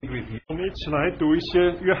with you, 我们一起来读一些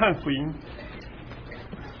约翰福音，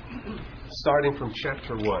 starting from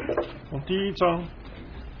chapter 1. 从第1章。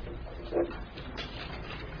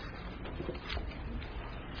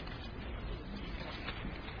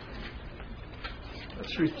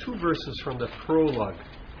Let's read 2 verses from the prologue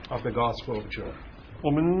of the Gospel of John.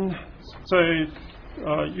 我们在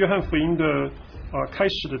约翰福音的开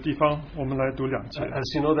始的地方，我们来读2节。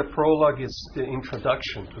As you know, the prologue is the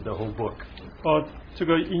introduction to the whole book, 这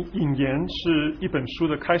个引言是一本书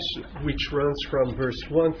的开始， which runs from verse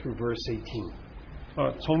 1 through verse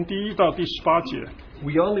 18. 从第1到第18节。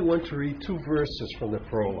We only want to read 2 verses from the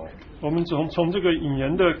prologue. 我们从这个引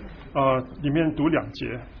言的里面读2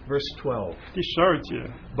节。Verse 12. 第12节。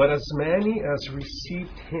But as many as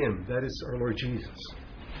received him, that is our Lord Jesus,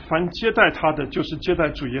 凡接待他的，就是接待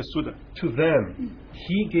主耶稣的。 to them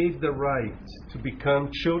he gave the right to become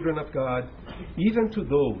children of God, even to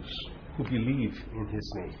those who believe in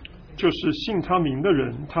his name. 就是信他名的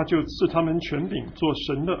人，他就赐他们权柄做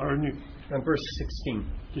神的儿女。 And verse 16.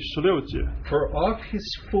 第16节。 For of his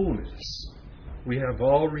fullness we have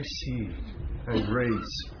all received, and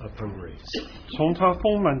grace upon grace. 从他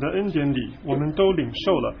丰满的恩典里，我们都领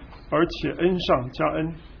受了，而且恩上加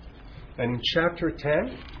恩。 And in chapter 10,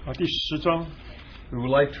 第10章， we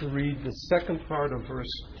would like to read the second part of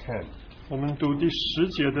verse 10. 我们读第10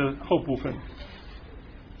节的后部分。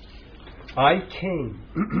 I came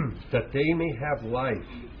that they may have life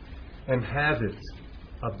and have it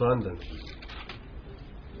abundantly.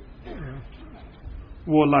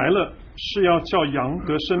 我来了，是要叫羊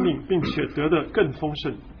得生命，并且得的更丰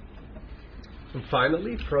盛。 And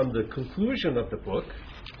finally, from the conclusion of the book,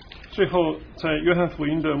 最后，在约翰福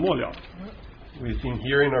音的末了， we've been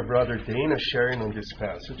hearing our brother Dana sharing on these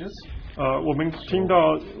passages. 我们听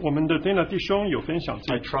到我们的 Dana 弟兄有分享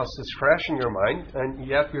这 I trust it's fresh in your mind, and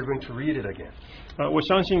yet we're going to read it again. 我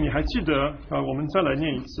相信你还记得我们再来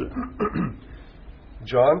念一次。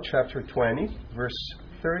 John chapter 20, verse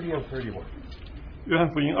 30 and 31. 约翰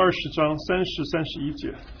福音20章30、31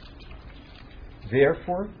节。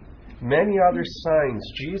 Therefore, many other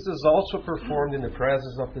signs Jesus also performed in the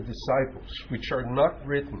presence of the disciples, which are not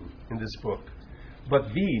written in this book.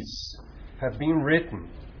 But these have been written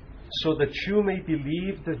so that you may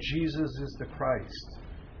believe that Jesus is the Christ,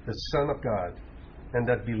 the Son of God, and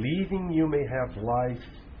that believing you may have life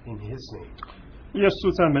in his name. 耶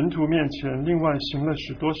稣在门徒面前另外行了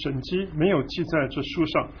许多神迹，没有记在这书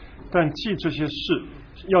上，但记这些事，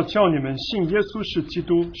要叫你们信耶稣是基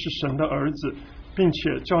督，是神的儿子，并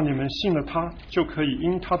且叫你们信了他，就可以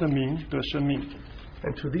因他的名得生命。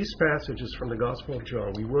 And to these passages from the Gospel of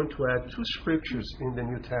John, we want to add 2 scriptures in the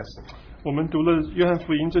New Testament. 我们读了约翰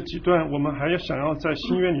福音这几段，我们还想要在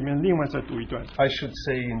新约里面另外再读一段。 I should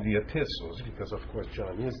say in the epistles, because of course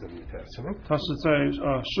John is the New Testament. 它是在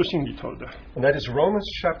书信里头的。 And that is Romans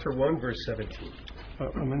chapter 1, verse 17.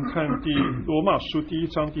 我们看罗马书第1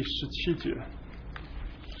章第17节。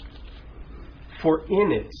 For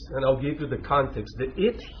in it, and I'll give you the context, the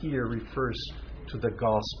it here refers to the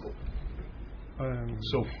gospel.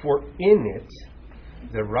 So for in it,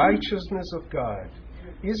 the righteousness of God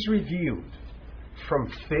is revealed from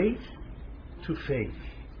faith to faith.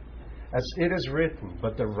 As it is written,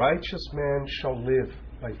 but the righteous man shall live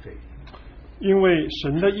by faith. 因为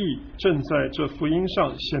神的义正在这福音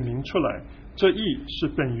上显明出来，这义是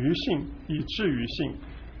本于信，以至于信。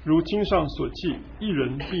如经上所记，义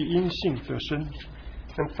人必因信得生。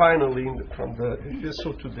 And finally, from the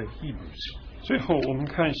epistle to the Hebrews, 最后，我们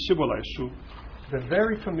看希伯来书， the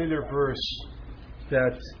very familiar verse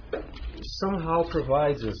that somehow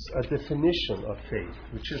provides us a definition of faith,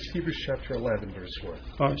 which is Hebrews chapter 11, verse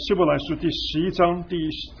 1. 希伯来书第11章第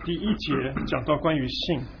1节讲到关于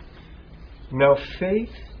信。 Now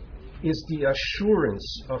faith is the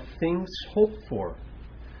assurance of things hoped for,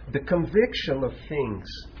 the conviction of things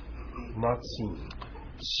not seen.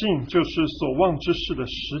 信就是所望之事的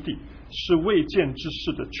实底，是未见之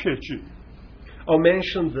事的确据。 I'll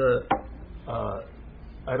mention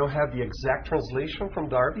I don't have the exact translation from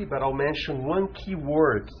Darby, but I'll mention one key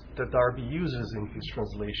word that Darby uses in his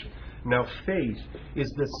translation. Now, faith is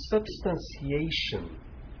the substantiation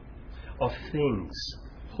of things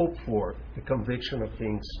hoped for, the conviction of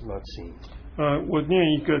things not seen. 我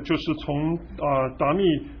念一个，就是从达密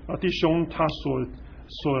弟兄他所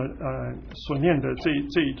念的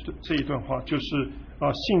这一段话，就是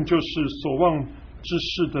信就是所望之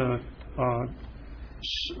事的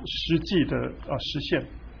实际的实现。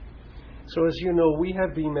 So as you know, we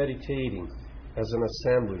have been meditating as an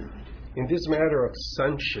assembly in this matter of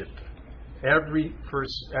sonship every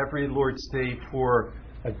Lord's Day for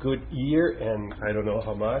a good year, and I don't know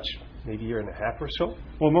how much, maybe a year and a half or so.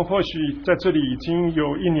 我们或许在这里已经有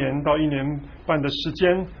1年到1年半的时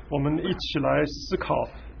间，我们一起来思考，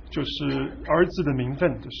就是儿子的名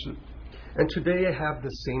分的事。And today I have the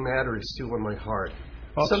same matter is still on my heart.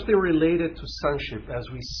 Something related to sonship as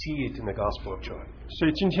we see it in the Gospel of John. 所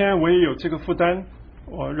以今天我也有这个负担，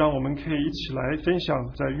让我们可以一起来分享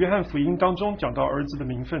在约翰福音当中讲到儿子的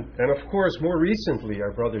名分。And of course, more recently,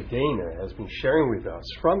 our brother Dana has been sharing with us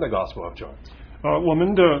from the Gospel of John. 我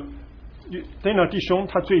们的Dana 弟兄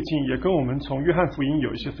他最近也跟我们从约翰福音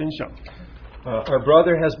有一些分享。Our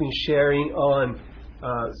brother has been sharing on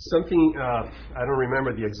something, I don't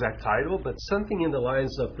remember the exact title, but something in the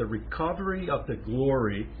lines of the recovery of the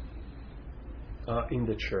glory in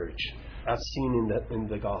the church, as seen in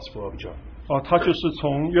the Gospel of John. 他就是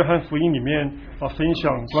从约翰福音里面分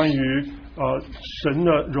享关于神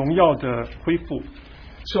的荣耀的恢复。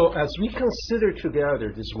So as we consider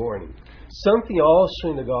together this morning, something also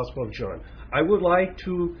in the Gospel of John, I would like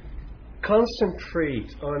to concentrate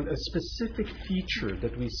on a specific feature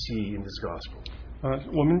that we see in this Gospel.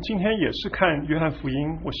 我们今天也是看约翰福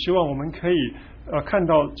音，我希望我们可以看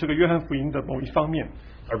到这个约翰福音的某一方面。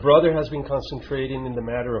Our brother has been concentrating in the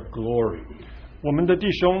matter of glory. 我们的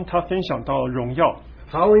弟兄他分享到荣耀。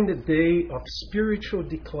How in the day of spiritual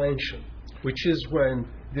declension, which is when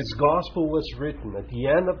this gospel was written at the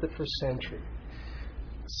end of the first century,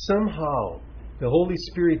 somehow the Holy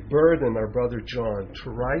Spirit burdened our brother John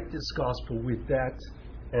to write this gospel with that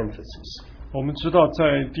emphasis. 我们知道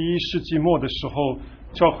在第1世纪末的时候，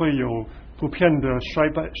教会有普遍的衰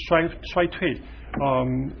退，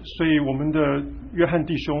所以我们的约翰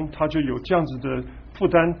弟兄他就有这样子的负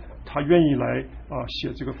担，他愿意来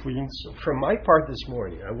写这个福音。So from my part this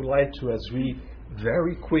morning, I would like to, as we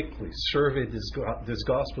very quickly survey this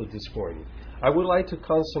gospel this morning, I would like to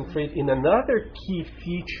concentrate in another key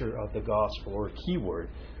feature of the gospel or keyword,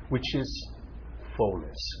 which is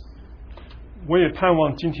fullness. 我也盼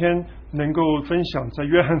望今天能够分享在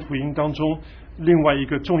约翰福音当中另外一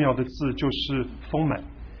个重要的字，就是丰满。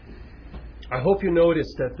I hope you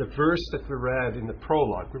noticed that the verse that we read in the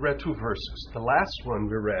prologue, we read 2 verses. The last one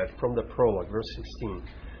we read from the prologue, verse 16,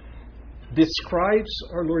 describes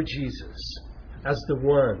our Lord Jesus as the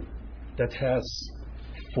one that has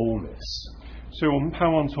fullness. 所以我们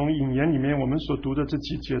盼望从引言里面我们所读的这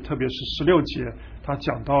几节，特别是16节，他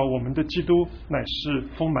讲到我们的基督乃是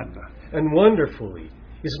丰满的。And wonderfully,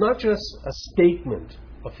 it's not just a statement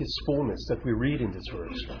of his fullness that we read in this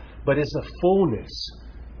verse, but it's a fullness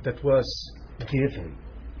that was given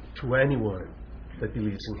to anyone that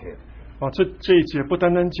believes in him. 这一节不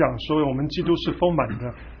单单讲说我们基督是丰满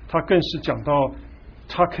的，他更是讲到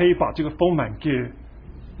他可以把这个丰满给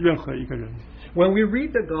任何一个人。When we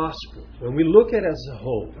read the gospel, when we look at it as a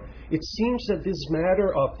whole, it seems that this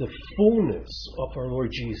matter of the fullness of our Lord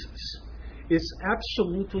Jesus is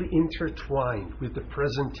absolutely intertwined with the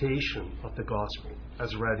presentation of the gospel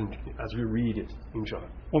as we read it in John.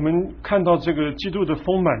 我们看到这个基督的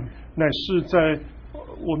丰满，乃是在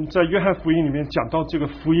我们在约翰福音里面讲到这个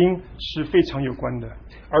福音是非常有关的。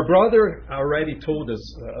Our brother already told us,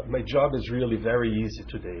 my job is really very easy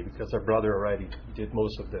today because our brother already did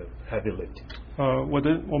most of the heavy lifting.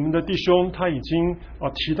 我们的弟兄他已经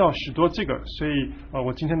提到许多这个，所以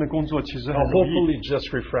我今天的工作其实很容易。I'll hopefully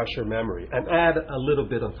just refresh your memory and add a little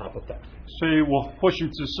bit on top of that. 所以我或许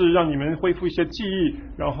只是让你们恢复一些记忆，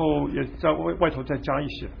然后也在外头再加一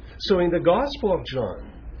些。So in the Gospel of John,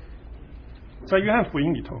 在约翰福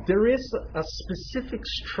音里头 there is a specific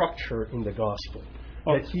structure in the gospel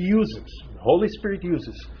that he uses, the Holy Spirit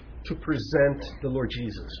uses, to present the Lord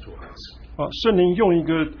Jesus to us. 圣灵用一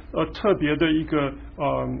个特别的一个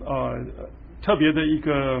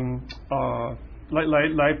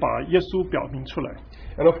来把耶稣表明出来。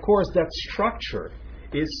And of course, that structure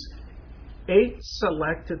is 8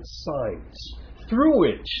 selected signs through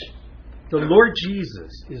which the Lord Jesus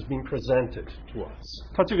is being presented to us.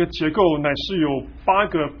 它这个结构乃是有8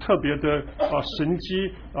个特别的神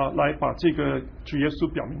迹来把这个主耶稣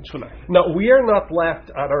表明出来。Now, we are not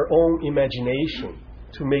left at our own imagination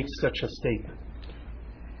to make such a statement.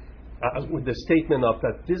 With the statement of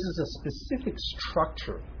that this is a specific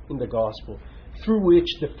structure in the gospel through which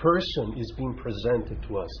the person is being presented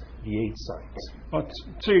to us, the 8 signs.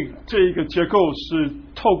 这一个结构是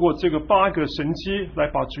透过这个8个神迹来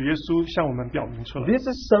把主耶稣向我们表明出来。This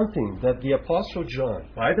is something that the Apostle John,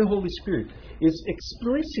 by the Holy Spirit, is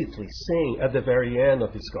explicitly saying at the very end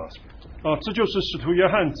of his gospel. 这就是使徒约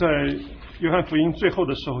翰在约翰福音最后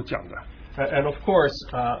的时候讲的。And of course,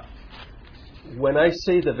 when I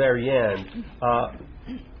say the very end,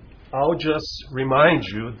 I'll just remind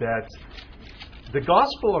you that The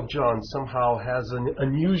Gospel of John somehow has an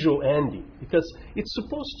unusual ending because it's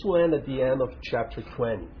supposed to end at the end of chapter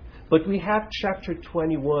 20. But we have chapter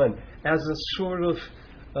 21 as a sort of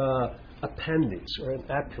appendix or an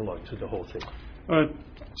epilogue to the whole thing.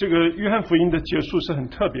 这个约翰福音的结束是很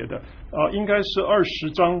特别的，应该是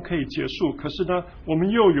20章可以结束，可是呢，我们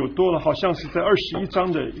又有多了，好像是在21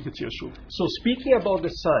章的一个结束。So speaking about the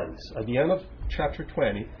signs at the end of chapter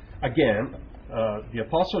 20, again, the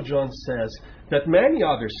Apostle John says that many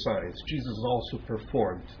other signs Jesus also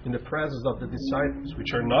performed in the presence of the disciples,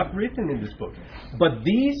 which are not written in this book. But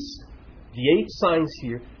these, the 8 signs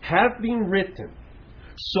here, have been written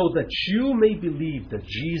so that you may believe that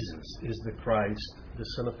Jesus is the Christ, the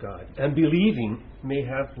Son of God, and believing may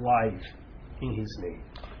have life in His name.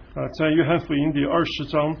 在约翰福音第20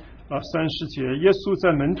章30节，耶稣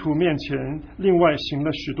在门徒面前另外行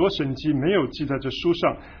了许多神迹，没有记在这书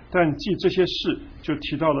上，但记这些事，就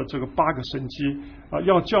提到了这个8个神迹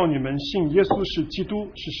要叫你们信耶稣是基督，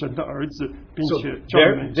是神的儿子，并且叫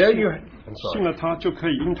你们信了他，就可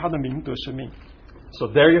以因他的名得生命。So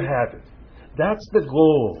there you have it. That's the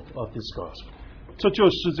goal of this gospel. 这就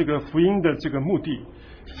是这个福音的这个目的。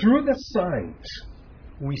Through the signs,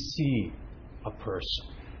 we see a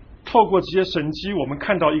person. 透过这些神迹，我们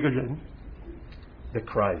看到一个人 The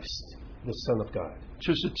Christ, the Son of God.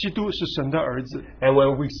 就是基督，是神的儿子。And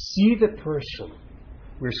when we see the person,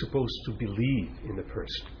 we're supposed to believe in the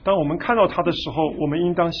person. 当我们看到他的时候，我们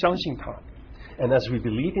应当相信他。And as we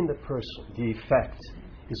believe in the person, the effect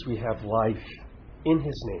is we have life in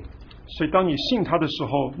His name. 所以当你信他的时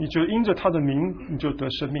候，你就因着他的名，你就得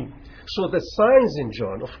生命。So the signs in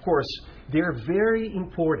John, of course, they're very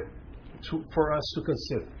important for us to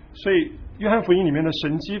consider. 所以约翰福音里面的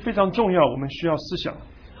神迹非常重要，我们需要思想。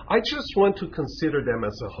I just want to consider them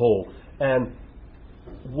as a whole, and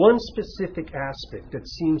one specific aspect that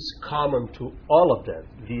seems common to all of them,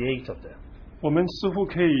 the 8 of them. 我们似乎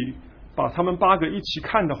可以把他们8个一起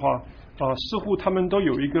看的话，似乎他们都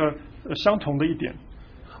有一个相同的一点。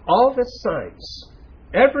All the signs,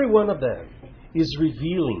 every one of them is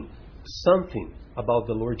revealing something about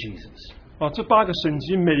the Lord Jesus. 这8个神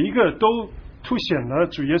迹每一个都凸显了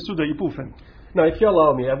主耶稣的一部分。Now, if you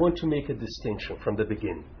allow me, I want to make a distinction from the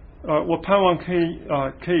beginning. 我盼望可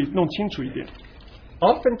以弄清楚一点。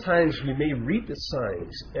Oftentimes, we may read the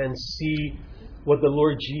signs and see what the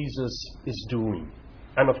Lord Jesus is doing.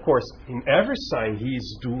 And of course, in every sign, He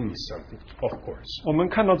is doing something, of course. 我们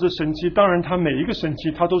看到这神迹，当然他每一个神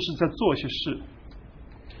迹他都是在做一些事。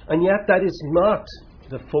And yet, that is not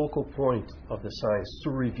the focal point of the signs,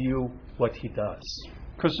 to reveal what He does.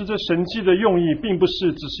 可是这神迹的用意并不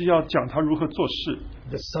是只是要讲他如何做事。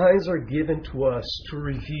The signs are given to us to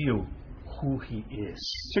reveal who He is.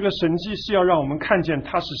 这个神迹是要让我们看见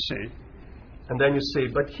他是谁。And then you say,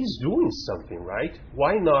 but He's doing something, right?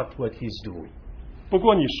 Why not what He's doing? 不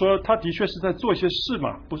过你说他的确是在做一些事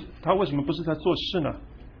嘛？不是，他为什么不是在做事呢？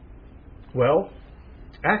 Well,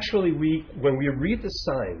 actually, when we read the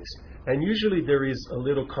signs, and usually there is a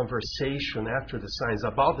little conversation after the signs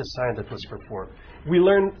about the sign that was performed, we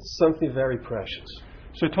learn something very precious.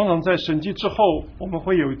 所以通常在神迹之后，我们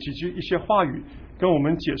会有一些话语跟我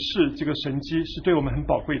们解释这个神迹是对我们很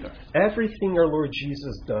宝贵的。Everything our Lord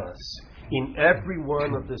Jesus does in every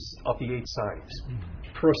one of the 8 signs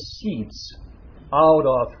proceeds out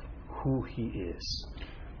of who He is.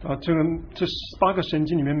 这8个神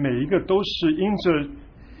迹里面每一个都是因着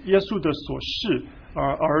耶稣的所示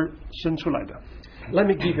而生出来的。Let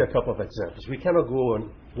me give you a couple of examples. We cannot go on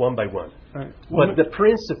one by one. But the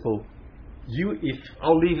principle,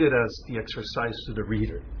 I'll leave it as the exercise to the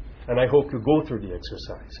reader. And I hope you go through the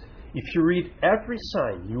exercise. If you read every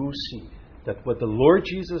sign, you will see that what the Lord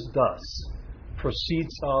Jesus does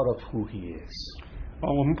proceeds out of who He is.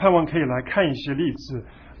 我们盼望可以来看一些例子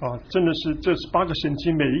真的是这8个神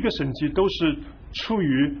迹，每一个神迹都是出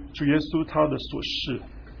于主耶稣他的所示。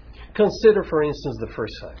Consider, for instance, the first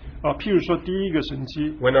sign. 譬如说第一个神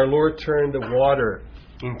迹 When our Lord turned the water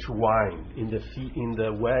into wine in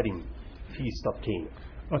the wedding feast of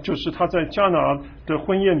Cana. 就是他在迦拿的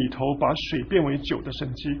婚宴里头把水变为酒的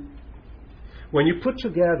神迹。When you put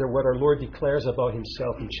together what our Lord declares about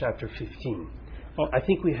Himself in chapter 15, I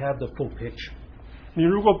think we have the full picture. 你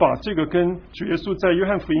如果把这个跟主耶稣在约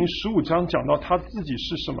翰福音15章讲到他自己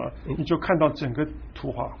是什么，你就看到整个图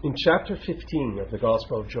画。In chapter 15 of the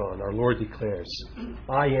Gospel of John, our Lord declares,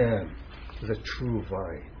 I am the true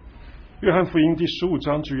vine. 约翰福音第15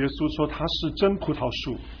章，主耶稣说他是真葡萄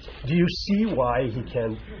树。Do you see why He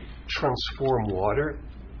can transform water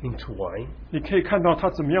into wine? 你可以看到他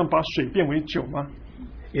怎么样把水变为酒吗？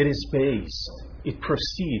 It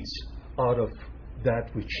proceeds out of that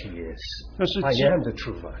which he is. 那是 I 基 am the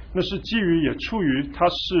true vine. 那是基于也出于他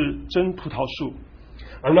是真葡萄树。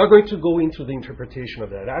I'm not going to go into the interpretation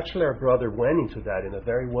of that. Actually, our brother went into that in a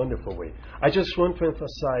very wonderful way. I just want to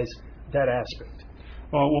emphasize that aspect.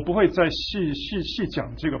 我不会再细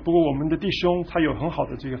讲这个，不过我们的弟兄他有很好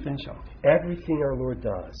的这个分享。Everything our Lord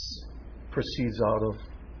does proceeds out of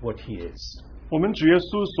what he is. 我们主耶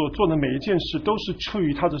稣所做的每一件事都是出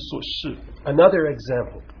于他的所是。Another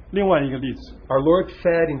example. 另外一个例子， Our Lord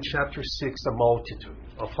fed in chapter 6 a multitude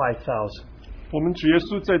of 5,000. 我们主耶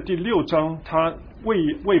稣在第6章他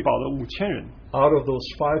喂饱了5000人， Out of those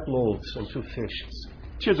 5 loaves and 2 fishes,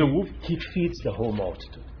 借着he feeds the whole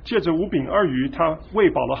multitude. 5饼2鱼，他喂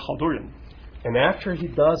饱了好多人。 And after he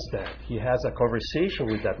does that, he has a conversation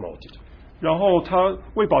with that multitude. 然后他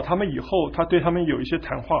喂饱他们以后，他对他们有一些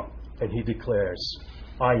谈话。 And he declares,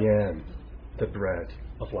 I am the bread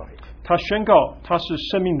of life. 他宣告他是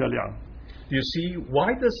生命的粮。 You see,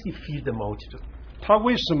 why does he feed the multitude? 他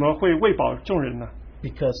为什么会喂饱众人呢？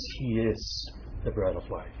 Because he is the bread of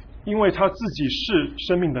life. 因为他自己是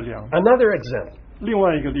生命的粮。 Another example. 另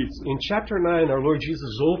外一个例子， In chapter 9, our Lord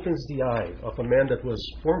Jesus opens the eye of a man that was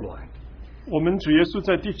born blind. 我们主耶稣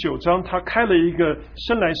在第9章，他开了一个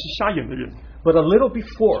生来是瞎眼的人。 But a little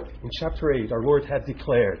before, in chapter 8, our Lord had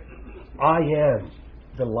declared, I am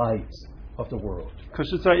the light of the world. 可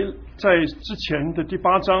是在之前的第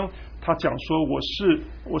8章，他讲说我是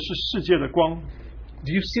世界的光。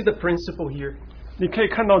 Do you see the principle here? 你可以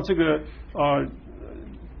看到这个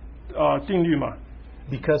定律吗？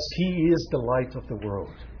 Because he is the light of the world.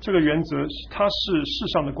 这个原则，他是世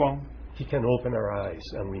上的光， He can open our eyes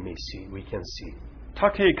and we can see. 他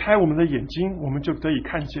可以开我们的眼睛，我们就得以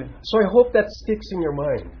看见。 So I hope that sticks in your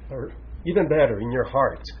mind, or even better, in your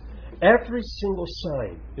heart. Every single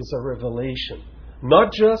sign is a revelation,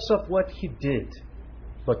 not just of what he did,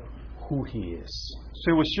 but who he is.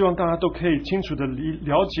 所以我希望大家都可以清楚的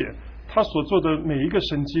了解，他所做的每一个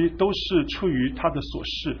神迹都是出于他的所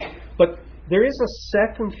是。 But there is a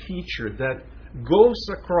second feature that goes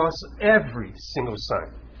across every single sign.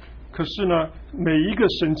 可是呢，每一个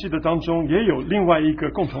神迹的当中也有另外一个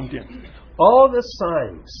共同点。 All the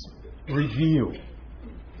signs reveal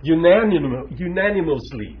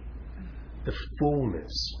unanimously the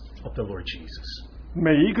fullness of the Lord Jesus.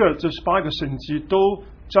 每一个这18个神迹都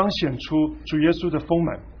彰显出主耶稣的丰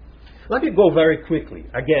满。 Let me go very quickly.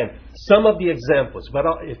 Again, some of the examples, but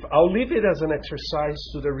I'll leave it as an exercise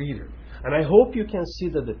to the reader. And I hope you can see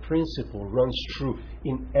that the principle runs true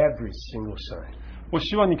in every single sign. 我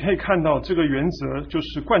希望你可以看到这个原则就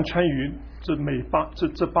是贯穿于这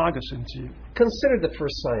8个神迹。 Consider the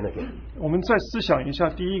first sign again. 我们再思想一下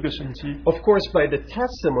第一个神迹。 Of course, by the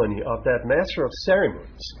testimony of that master of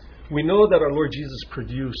ceremonies, we know that our Lord Jesus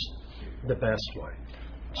produced the best wine.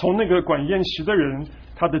 从那个管宴席的人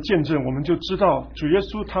他的见证，我们就知道主耶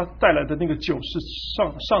稣他带来的那个酒是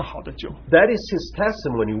上好的酒。 That is his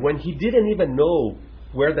testimony when he didn't even know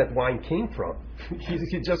where that wine came from. He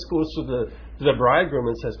just goes to the bridegroom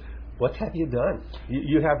and says, what have you done?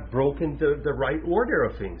 You have broken the right order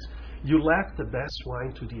of things. You left the best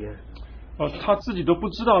wine to the end. 他自己都不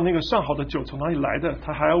知道那个上好的酒从哪里来的，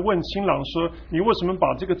他还要问新郎说：“你为什么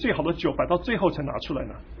把这个最好的酒摆到最后才拿出来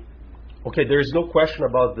呢？” Okay, there is no question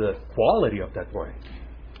about the quality of that wine.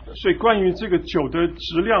 所以关于这个酒的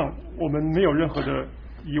质量，我们没有任何的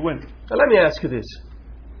疑问。 Now let me ask you this.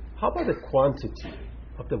 How about the quantity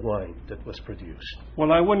of the wine that was produced? 我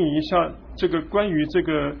来问你一下，这个关于这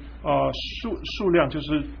个数量，就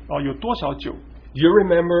是有多少酒？ Do you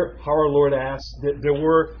remember how our Lord asked that there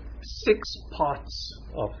were 6 pots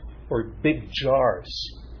or big jars,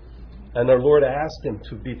 and our Lord asked them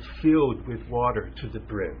to be filled with water to the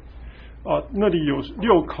brim. 那里有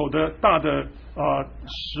6口的大的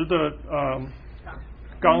石的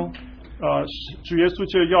缸，主耶稣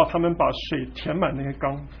就要他们把水填满那个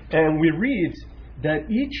缸。 And we read that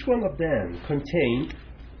each one of them contained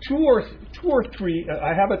two or three.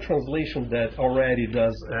 I have a translation that already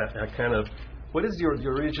does a kind of. What is the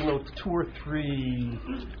original 2 or 3?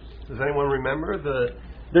 Does anyone remember?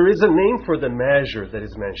 There is a name for the measure that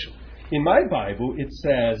is mentioned. In my Bible, it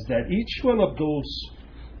says that each one of those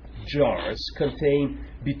jars contain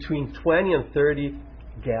between 20 and 30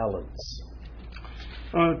 gallons.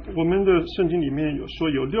 我们的圣经里面有说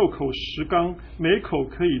有6口石缸，每口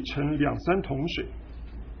可以盛2-3桶水。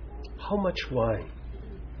 How much wine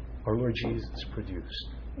our Lord Jesus produced?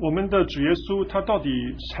 我们的主耶稣他到底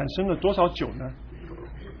产生了多少酒呢？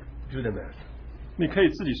 Do the math. 你可以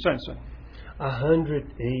自己算算。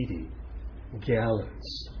 180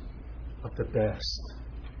 gallons of the best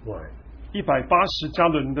wine. 180加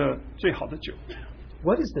仑的最好的酒。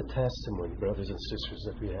What is the testimony, brothers and sisters,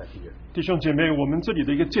 that we have here? 弟兄姐妹，我们这里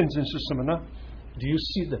的一个见证是什么呢？ Do you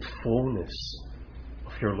see the fullness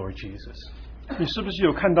of your Lord Jesus? 你是不是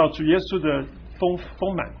有看到主耶稣的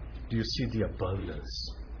丰满？ Do you see the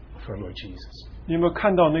abundance of our Lord Jesus? 你有没有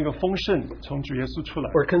看到那个丰盛从主耶稣出来？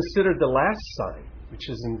 Or consider the last sign, which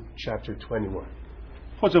is in chapter 21.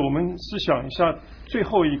 或者我们思想一下最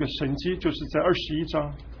后一个神迹，就是在21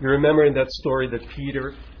章。 You remember in that story that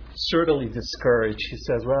Peter, certainly discouraged, he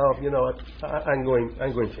says, "Well, you know what? I'm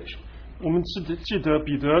going fishing." 我们记得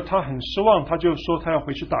彼得他很失望，他就说他要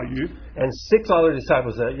回去打鱼。 And 6 other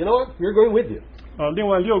disciples said, "You know what? We're going with you." 另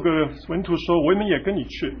外6个门徒说，我们也跟你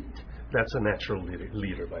去。 That's a natural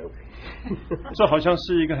leader, by the way. 这好像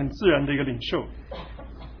是一个很自然的一个领袖。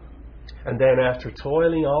 And then after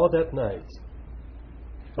toiling all that night,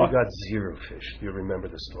 they got 0 fish. You remember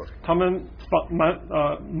the story? 他们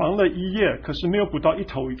忙了一夜，可是没有捕到一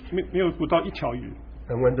条鱼。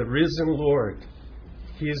 And when the risen Lord,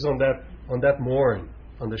 he is on that morn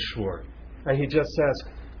on the shore, and he just says,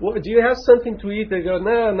 "Well, do you have something to eat?" They go,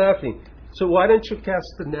 "No, nothing." So why don't you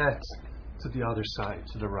cast the net to the other side,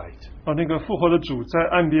 to the right? 那个复活的主在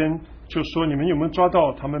岸边就说：“你们有没有抓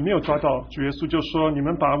到？”他们没有抓到。主耶稣就说：“你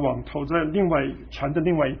们把网投在船的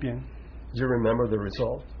另外一边。” Do you remember the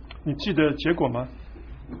result? 你记得结果吗？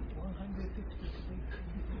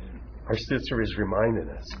 Our sister is reminding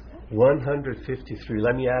us. 153.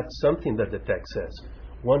 Let me add something that the text says.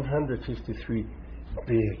 153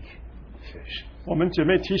 big fish. 我们姐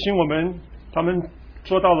妹提醒我们，他们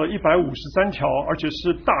捉到了153条，而且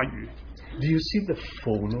是大鱼。 Do you see the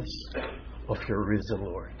fullness of your risen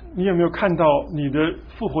Lord? 你有没有看到你的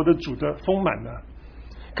复活的主的丰满呢？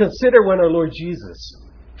 Consider when our Lord Jesus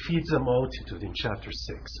feeds a multitude in chapter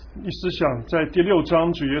 6. 你思想在第6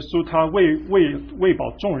章，主耶稣他喂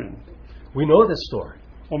饱众人。 We know the story.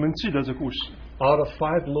 我们记得这故事。 Out of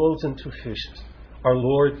 5 loaves and 2 fishes, our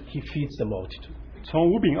Lord, he feeds the multitude. 从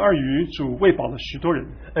5饼2鱼，主喂饱了许多人。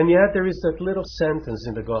 And yet there is that little sentence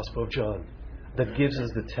in the Gospel of John that gives us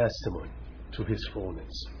the testimony to his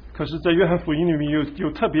fullness. 可是，在约翰福音里面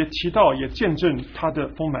有特别提到，也见证他的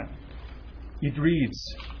丰满。 It reads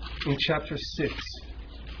in chapter 6,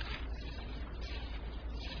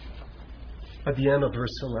 at the end of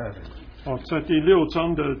verse 11. 在第6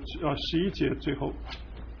章的11节最后。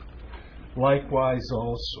 Likewise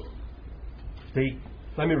also,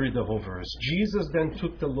 let me read the whole verse. Jesus then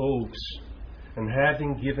took the loaves, and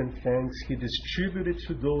having given thanks, he distributed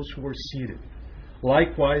to those who were seated.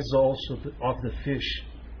 Likewise also of the fish,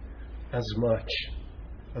 as much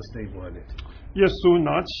as they wanted. 耶稣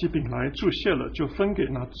拿起饼来，祝谢了，就分给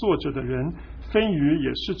那坐着的人。分鱼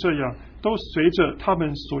也是这样，都随着他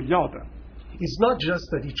们所要的。 It's not just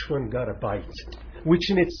that each one got a bite, which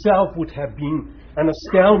in itself would have been an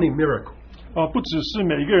astounding miracle. 不只是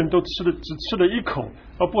每一个人都只吃了一口，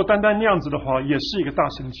不过单单那样子的话，也是一个大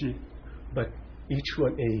神迹。 But each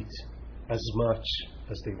one ate as much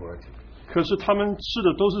as they wanted. 可是他们吃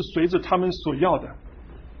的都是随着他们所要的。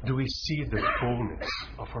 Do we see the fullness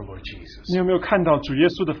of our Lord Jesus? 你有没有看到主耶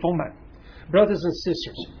稣的丰满？ Brothers and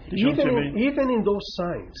sisters, even in those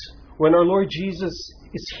signs, when our Lord Jesus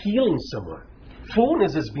is healing someone,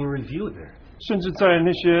 fullness is being revealed there. 甚至在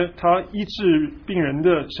那些他医治病人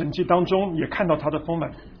的神迹当中，也看到他的丰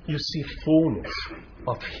满。 You see fullness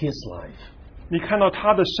of his life. 你看到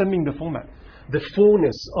他的生命的丰满。 The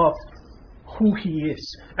fullness of who he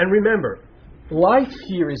is. And remember, life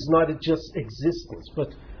here is not just existence,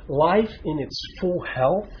 but life in its full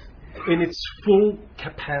health, in its full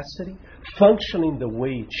capacity, functioning the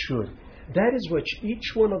way it should. That is what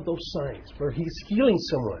each one of those signs, where he's healing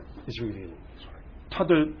someone, is revealing.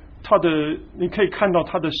 你可以看到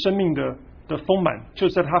他的生命的丰满，就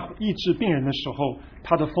在他医治病人的时候，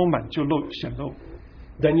他的丰满就显露。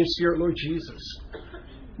 Then you see our Lord Jesus.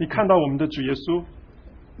 你看到我们的主耶稣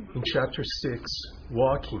in chapter 6,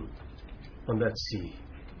 walking on that sea.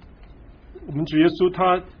 我们主耶稣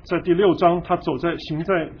他在第6章，他行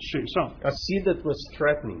在水上。 A sea that was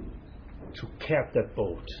threatening to cap that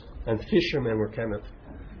boat, and fishermen were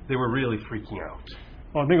they were really freaking out.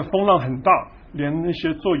 那个风浪很大，连那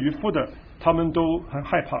些做渔夫的他们都很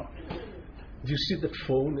害怕。 Do you see the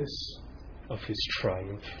fullness of his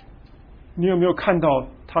triumph? 你有没有看到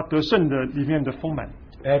他得胜的里面的丰满？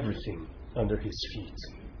 Everything under his feet.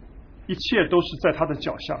 一切都是在他的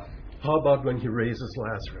脚下。 How about when he raises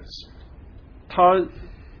Lazarus? 他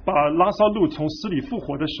把拉撒路从死里复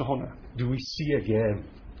活的时候呢？ Do we see again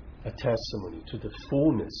a testimony to the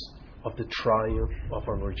fullness of the triumph of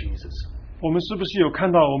our Lord Jesus? 我们是不是有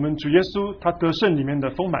看到我们主耶稣他得胜里面的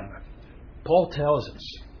丰满呢？ Paul tells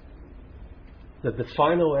us that the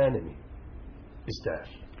final enemy is death.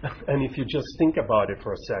 And if you just think about it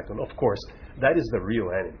for a second, of course, that is the real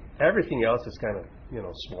enemy. Everything else is kind of,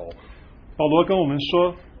 small. 保罗跟我们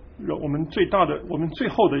说，我们最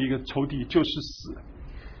后的一个仇敌就是死。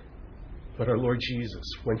But our Lord Jesus,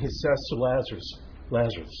 when he says to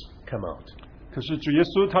Lazarus, come out. 可是主耶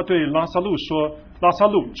稣他对拉撒路说：“拉撒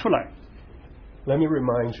路出来。” Let me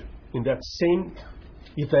remind you, in that same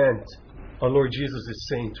event, our Lord Jesus is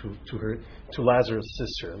saying to Lazarus'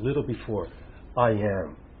 sister, a little before, I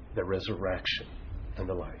am the resurrection and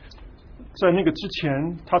the life. 在那个之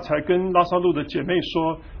前，他才跟拉撒路的姐妹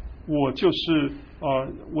说：“我就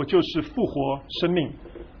是复活生命。”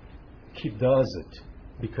 He does it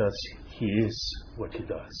because he is what he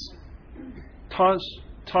does.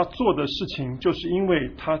 他做的事情，就是因为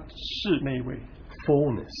他是那一位。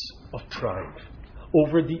Fullness of triumph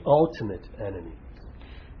over the ultimate enemy.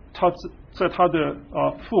 他在他的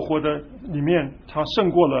复活的里面，他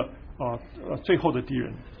胜过了最后的敌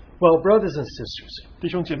人。Well, brothers and sisters, 弟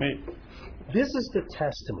兄姐妹， this is the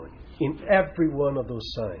testimony in every one of those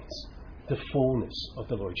signs, the fullness of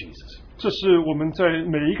the Lord Jesus. 这是我们在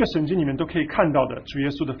每一个圣经里面都可以看到的主耶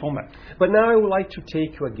稣的丰满。But now I would like to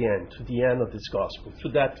take you again to the end of this gospel, to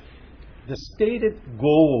the stated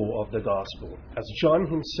goal of the gospel, as John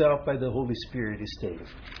himself by the Holy Spirit is stated.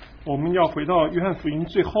 我们要回到约翰福音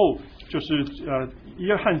最后，就是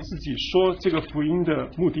约翰自己说这个福音的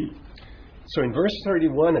目的。So in verse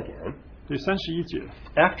 31 again, 第31节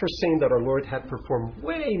after saying that our Lord had performed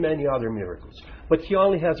way many other miracles, but he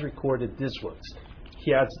only has recorded these ones,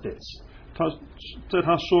 he adds this. 他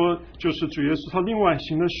说，就是主耶稣他另外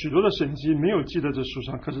行了许多的神迹，没有记在这书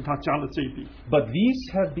上，可是他加了这一笔。But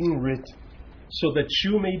these have been written so that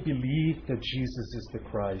you may believe that Jesus is the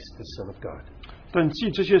Christ, the Son of God. 但记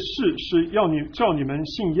这些事是叫你们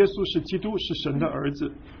信耶稣是基督，是神的儿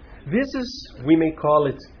子。This is, we may call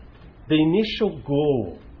it, the initial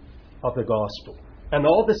goal of the gospel and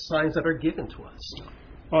all the signs that are given to us.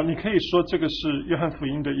 你可以说这个是约翰福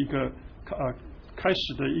音的一个开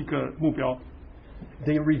始的一个目标。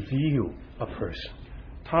They reveal a person.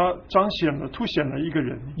 它凸显了一个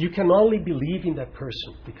人。You can only believe in that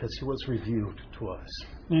person because he was revealed to us.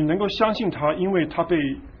 你能够相信他，因为他被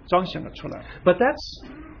彰显了出来。But that's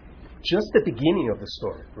just the beginning of the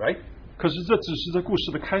story, right? 可是这只是这故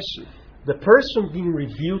事的开始。The person being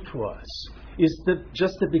revealed to us is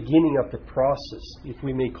just the beginning of the process, if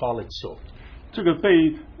we may call it so. 这个被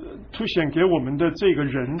凸显给我们的这个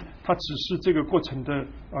人，他只是这个过程的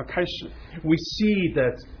开始。We see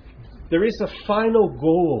that there is a final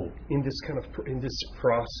goal in this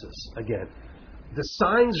process. Again, the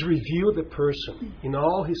signs reveal the person in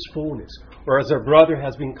all his fullness, or as our brother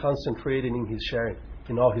has been concentrating in his sharing,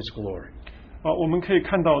 in all his glory. 我们可以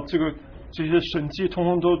看到这些神迹，通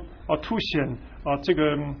通都凸显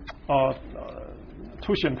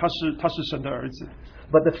凸显他是神的儿子。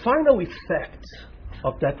But the final effect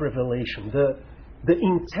of that revelation, the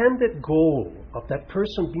intended goal of that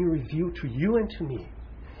person being revealed to you and to me,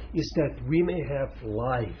 is that we may have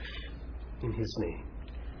life in his name.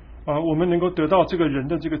 我们能够得到这个人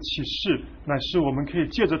的这个启示，乃是我们可以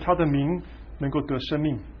借着他的名能够得生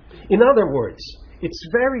命。In other words, it's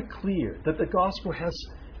very clear that the gospel has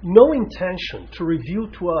no intention to reveal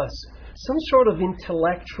to us some sort of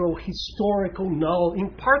intellectual, historical knowledge,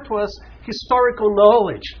 impart to us historical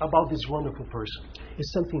knowledge about this wonderful person.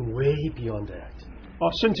 It's something way beyond that.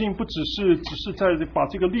 圣经不只是在把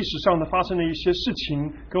这个历史上的发生的一些事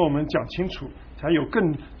情跟我们讲清楚，才有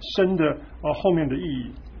更深的后面的意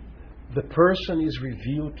义。The person is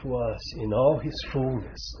revealed to us in all his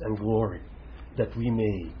fullness and glory, that we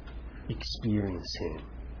may experience him.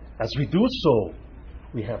 As we do so,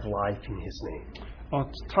 we have life in his name.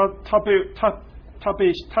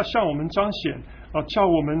 他向我们彰显叫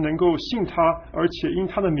我们能够信他，而且因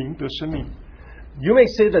他的名得生命。You may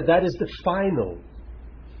say that is the final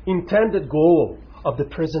intended goal of the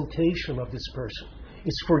presentation of this person,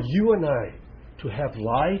 is for you and I to have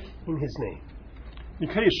life in his name. 你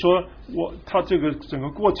可以说，他这个整个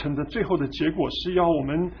过程的最后的结果是要我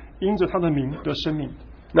们因着他的名得生命。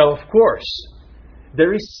Now, of course,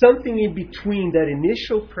 there is something in between that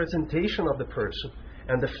initial presentation of the person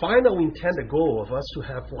and the final intended goal of us to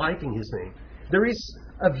have life in his name. There is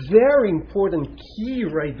a very important key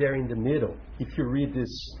right there in the middle, if you read this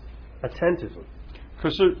attentively. 可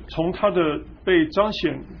是从他的被彰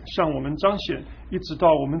显，向我们彰显，一直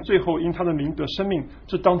到我们最后因他的名得生命，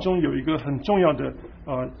这当中有一个很重要的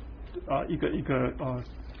一个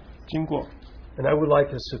经过。And I would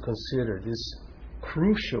like us to consider this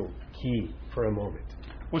crucial key for a moment.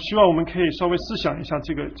 我希望我们可以稍微思想一下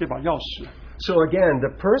这把钥匙。So again, the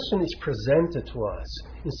person is presented to us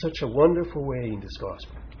in such a wonderful way in this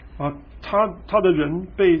gospel. 他的人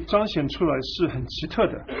被彰显出来是很奇特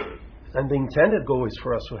的。And the intended goal is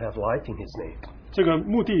for us to have life in His name. 这个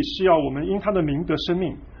目的是要我们因他的名得生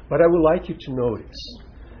命。But I would like you to notice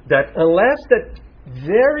that unless that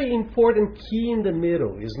very important key in the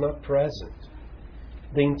middle is not present,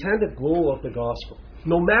 the intended goal of the gospel,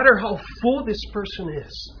 no matter how full this person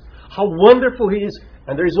is, how wonderful he is,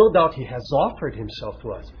 and there is no doubt he has offered himself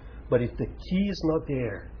to us, but if the key is not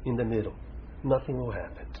there in the middle, nothing will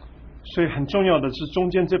happen. 所以很重要的是中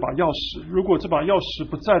间这把钥匙，如果这把钥匙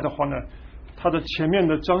不在的话呢，它的前面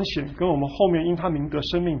的彰显跟我们后面因他名得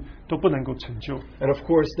生命都不能够成就。And of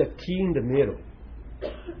course, the key in the middle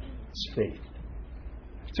is faith.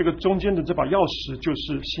 这个中间的这把钥匙就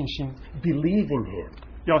是信心。Believe in Him.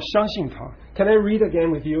 要相信他。Can I read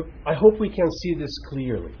again with you? I hope we can see this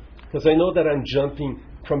clearly, because I know that I'm jumping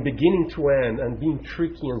from beginning to end and being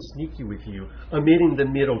tricky and sneaky with you, omitting the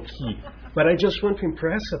middle key. But I just want to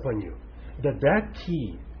impress upon you that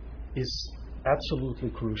key is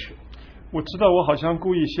absolutely crucial. 我知道我好像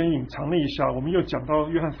故意先隐藏了一下，我们又讲到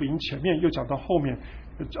约翰福音前面，又讲到后面，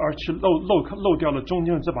而去漏掉了中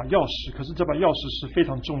间的这把钥匙。可是这把钥匙是非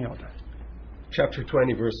常重要的。Chapter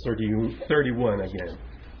 20, verse 31 again.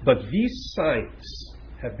 But these signs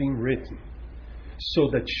have been written so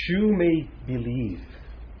that you may believe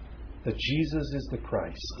that Jesus is the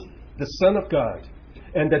Christ, the Son of God,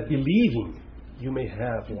 and that believing you may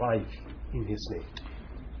have life in His name.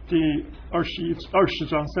 第20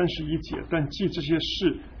章31节，但记这些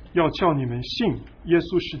事，要叫你们信耶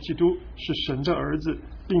稣是基督，是神的儿子，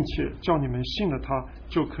并且叫你们信了他，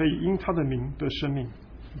就可以因他的名得生命。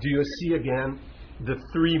Do you see again the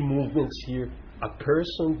three movements here? A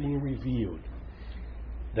person being revealed,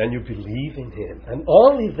 then you believe in Him, and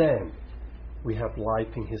only then we have life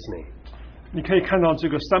in His name. 你可以看到这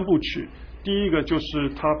个三部曲，第一个就是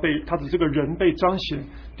他的这个人被彰显，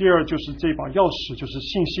第二就是这把钥匙就是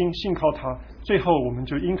信心，信靠他，最后我们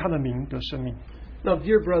就因他的名得生命。Now,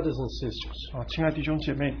 dear brothers and sisters, 亲爱弟兄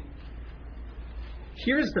姐妹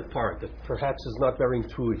here's the part that perhaps is not very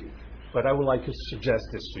intuitive, but I would like to suggest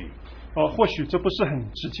this to you. 或许这不是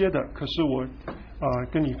很直接的，可是我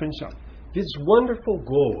跟你分享。This wonderful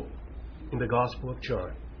goal in the Gospel of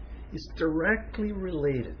John is directly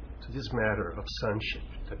related to this matter of sonship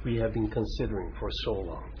that we have been considering for so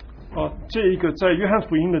long. 这一个在约翰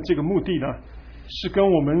福音的这个目的呢，是跟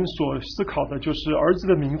我们所思考的，就是儿子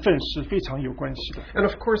的名分是非常有关系的。And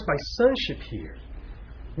of course, by sonship here,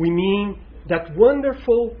 we mean that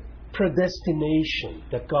wonderful predestination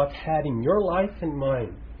that God had in your life and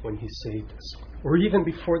mine when He saved us, or even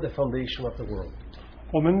before the foundation of the world.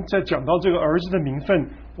 我们在讲到这个儿子的名分，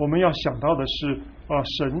我们要想到的是，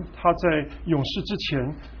神他在永世之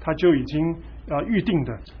前，他就已经预定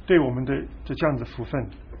的对我们的这样的福分。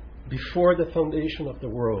Before the foundation of the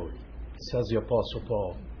world, says the Apostle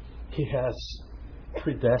Paul, He has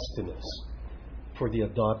predestined us for the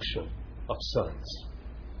adoption of sons.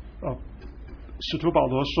 使徒保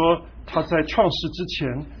罗说，他在创世之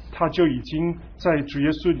前，他就已经在主耶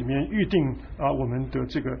稣里面预定我们的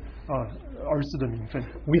这个儿子的名分。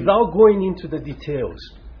Without going into the details,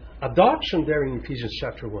 adoption there in Ephesians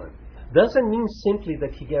chapter 1 doesn't mean simply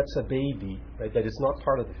that he gets a baby, right, that is not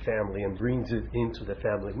part of the family and brings it into the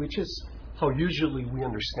family, which is how usually we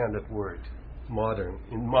understand that word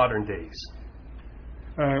in modern days.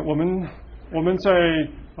 我们在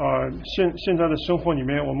现在的生活里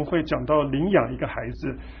面，我们会讲到领养一个孩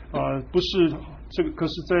子，不是这个，可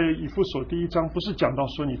是在以弗所第1章不是讲到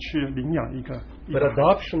说你去领养一个。But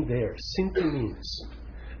adoption there simply means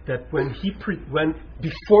that when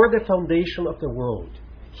before the foundation of the world,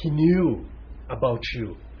 He knew about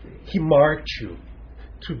you, He marked you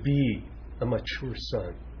to be a mature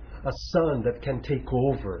son, a son that can take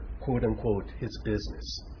over, quote unquote, His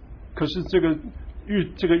business. 可是这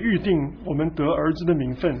个预定我们得儿子的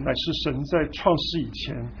名分，乃是神在创世以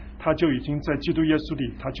前，他就已经在基督耶稣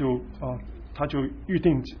里，他就预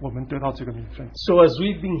定我们得到这个名分。So as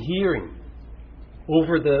we've been hearing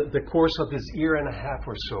over the course of this year and a half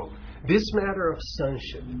or so, this matter of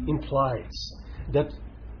sonship implies that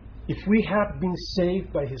if we have been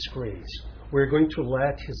saved by His grace, we're going to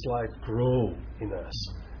let His life grow in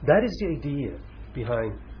us. That is the idea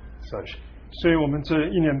behind sonship. 所以我们这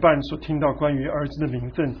1年半所听到关于儿子的名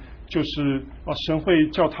分，就是神会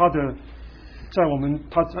叫他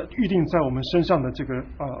预定在我们身上的这个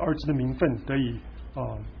儿子的名分得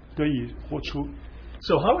以活出。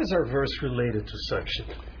So how is our verse related to sonship?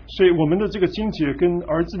 所以我们的这个经节跟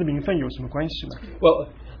儿子的名分有什么关系呢？ Well,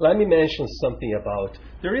 let me mention something about.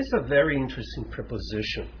 There is a very interesting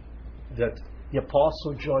preposition that the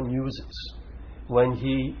Apostle John uses when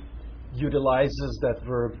he utilizes that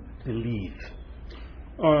verb believe.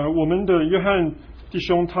 我们的约翰弟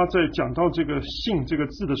兄他在讲到这个信这个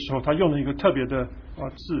字的时候，他用了一个特别的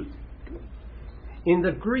字。In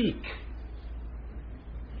the Greek,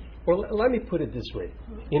 or let me put it this way.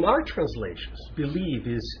 In our translations, believe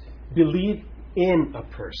is believe in a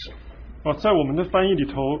person. 在我们的翻译里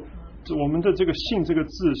头，我们的这个信这个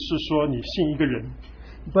字是说你信一个人。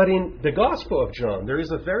But in the Gospel of John, there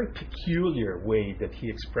is a very peculiar way that he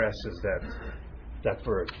expresses that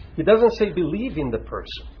verb. He doesn't say believe in the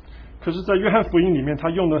person. 可是在约翰福音里面，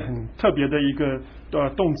他用了很特别的一个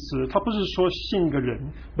动词，他不是说信一个人。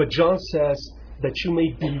But John says that you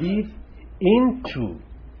may believe into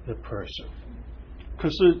the person. 可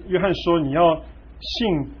是约翰说你要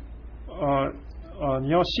信你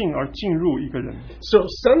要信而进入一个人。So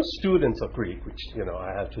some students of Greek, which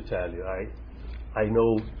I have to tell you, I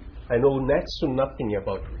know next to nothing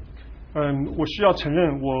about Greek. 我需要承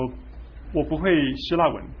认我不会希腊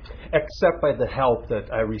文 except by the help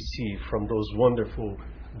that I receive from those wonderful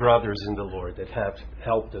brothers in the Lord that have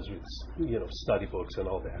helped us with study books and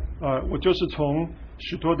all that. 我就是从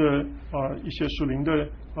许多的一些属灵的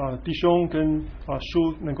弟兄跟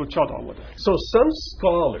书能够教导我的。So some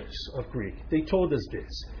scholars of Greek, they told us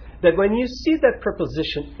this, that when you see that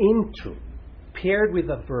preposition into paired with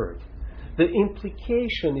a verb, the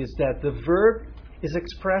implication is that the verb is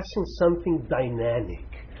expressing something dynamic,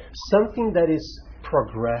 something that is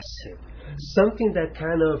progressive, something that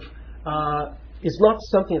kind of is not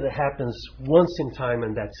something that happens once in time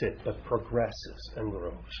and that's it, but progresses and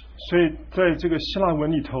grows. 所以在这个希腊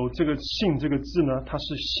文里头，这个信这个字呢，它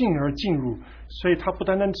是信而进入，所以它不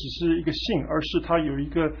单单只是一个信，而是它有一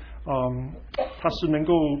个它是能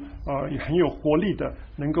够很有活力的，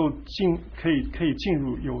能够可以进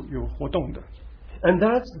入有活动的。And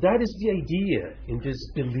that is the idea in this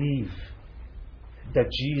belief that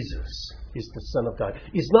Jesus is the Son of God.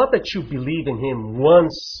 It's not that you believe in Him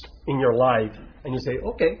once in your life and you say,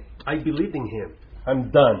 okay, I believe in Him. I'm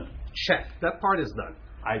done. Check. That part is done.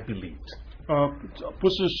 I believed. 不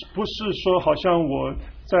是说好像我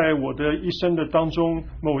在我的一生的当中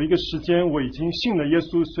某一个时间我已经信了耶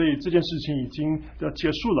稣，所以这件事情已经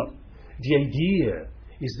结束了。The idea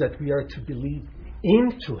is that we are to believe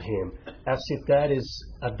into Him as if that is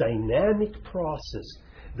a dynamic process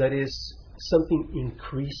that is something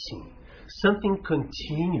increasing, something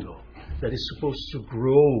continual that is supposed to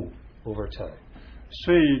grow over time.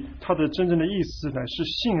 所以它的真正的意思乃是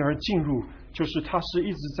信而进入，就是它是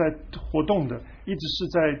一直在活动的，一直是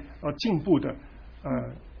在进步的。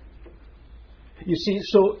You see,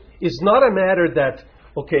 so it's not a matter that,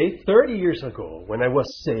 okay, 30 years ago when I was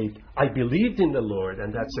saved, I believed in the Lord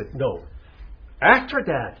and that's it. No. After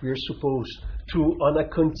that, we are supposed to, on a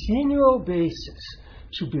continual basis,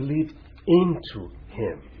 to believe into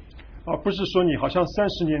Him. 不是说你好像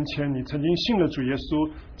30年前你曾经信了主耶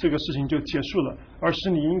稣，这个事情就结束了，而是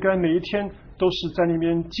你应该每一天都是在那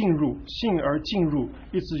边进入，信而进入，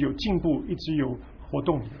一直有进步，一直有活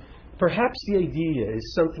动。Perhaps the idea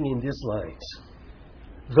is something in these lines.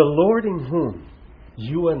 The Lord in whom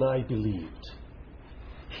you and I believed,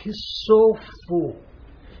 He's so full,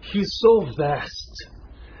 He's so vast,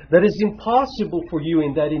 that it's impossible for you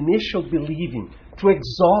in that initial believing to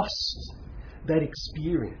exhaust that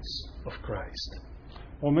experience of Christ.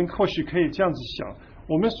 我们或许可以这样子想，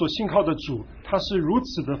我们所信靠的主，他是如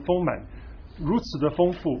此的丰满，如此的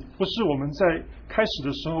丰富，不是我们在开始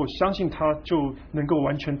的时候相信他就能够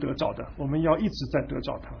完全得着的，我们要一直在得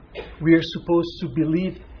着他。We are supposed to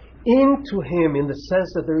believe into Him in the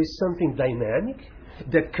sense that there is something dynamic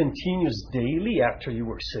that continues daily after you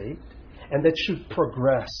were saved and that should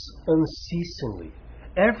progress unceasingly.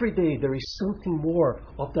 Every day there is something more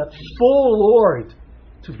of that full Lord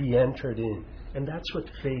to be entered in. And that's what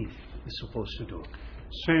faith is supposed to do.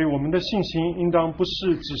 所以我们的信心应当不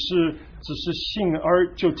是只是信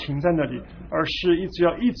而就停在那里，而是一直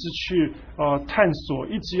去探索，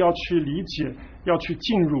一直要去理解，要去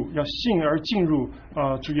进入，要信而进入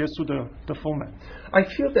主耶稣的丰满。I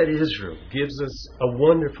feel that Israel gives us a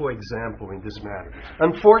wonderful example in this matter.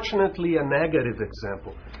 Unfortunately, a negative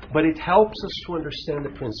example, but it helps us to understand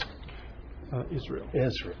the principle.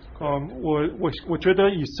 Israel. 我觉得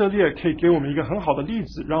以色列可以给我们一个很好的例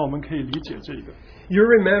子，让我们可以理解这个。You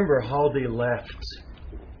remember how they left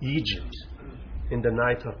Egypt in the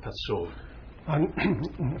night of Passover?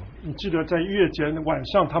 你记得在逾越节晚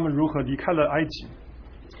上他们如何离开了埃及？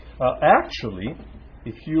 Actually,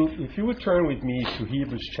 if you would turn with me to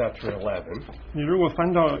Hebrews chapter 11, 你如果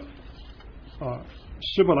翻到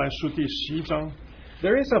希伯来书第11章。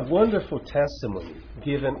There is a wonderful testimony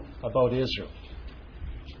given about Israel.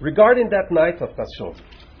 regarding that night of Passover.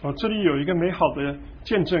 这里有一个美好的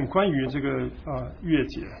见证，关于这个逾越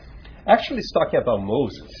节。Actually, it's talking about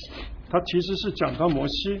Moses. 它其实是讲到摩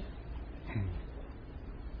西。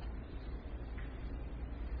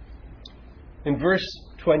In verse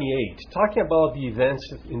 28, talking about the events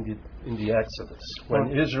in the Exodus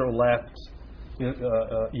when Israel left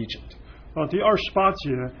Egypt. 第28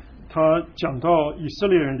节，他讲到以色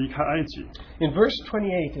列人离开埃及。In verse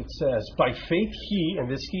 28, it says, "By faith he," and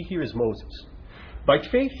this he here is Moses. "By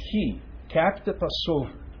faith he kept the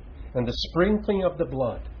Passover and the sprinkling of the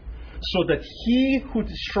blood, so that he who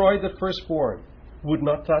destroyed the firstborn would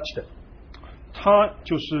not touch them." 他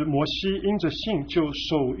就是摩西，因着信就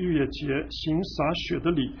守逾越节，行洒血的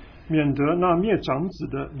礼，免得那灭长子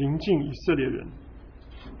的临近以色列人。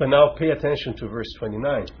But now pay attention to verse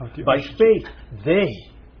 29. By faith they,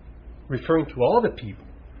 referring to all the people,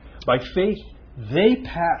 by faith they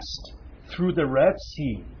passed through the Red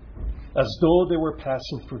Sea as though they were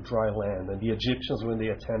passing through dry land, and the Egyptians, when they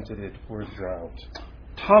attempted it, were drowned.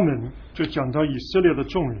 他们就讲到以色列的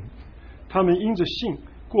众人，他们因着信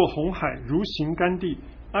过红海，如行干地，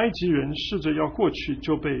埃及人试着要过去，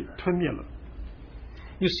就被吞灭了。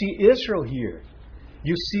You see, Israel here,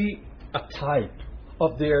 you see a type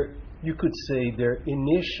of their, you could say, their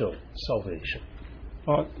initial salvation.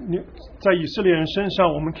 在以色列人身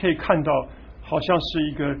上，我们可以看到，好像是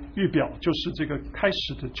一个预表，就是这个开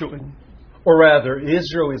始的救恩。Or rather,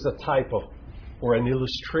 Israel is a type of, or an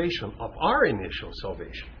illustration of our initial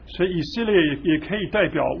salvation. 所以以色列也可以代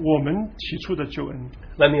表我们起初的救恩。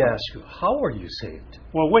Let me ask you, how are you saved?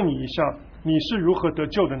 我问你一下，你是如何得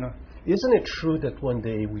救的呢？ Isn't it true that one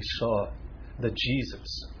day we saw that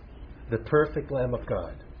Jesus, the perfect Lamb of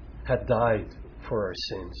God, had died for our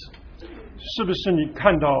sins? 是不是你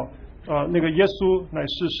看到那个耶稣乃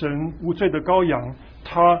是神无罪的羔羊，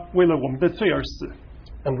他为了我们的罪而死。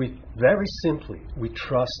And we very simply, we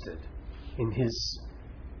trusted in his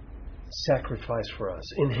sacrifice for us,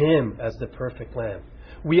 in him as the perfect Lamb.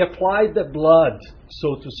 We applied the blood,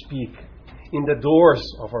 so to speak, in the doors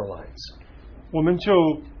of our lives. 我们就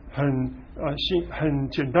很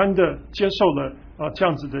简单的接受了这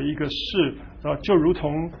样子的一个事，就如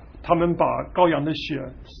同他们把羔羊的血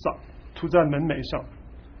涂在门楣上。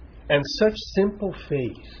And such simple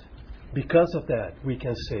faith, because of that, we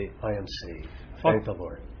can say, I am saved. Thank the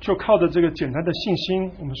Lord. 就靠着这个简单的信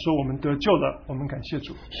心，我们说我们得救了，我们感谢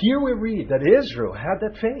主。Here we read that Israel had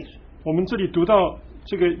that faith. 我们这里读到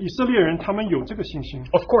这个以色列人，他们有这个信心。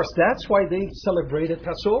Of course, that's why they celebrated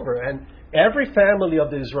Passover. And every family of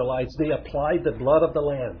the Israelites, they applied the blood of the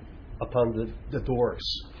Lamb upon the doors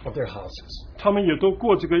of their houses. 他们也都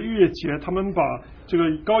过这个逾越节，他们把这个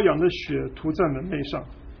羔羊的血涂在门楣上。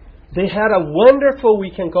They had a wonderful, we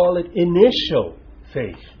can call it, initial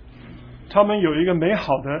faith. 他们有一个美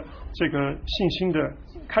好的这个信心的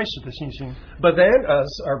开始的信心。But then, as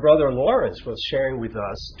our brother Lawrence was sharing with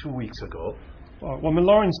us 2 weeks ago, 我们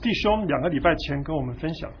Lawrence 弟兄2个礼拜前跟我们分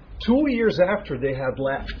享 2 years after they had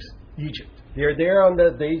left Egypt, they're there on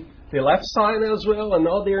they left Sinai as well, and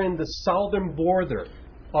now they're in the southern border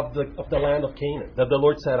of the land of Canaan. That the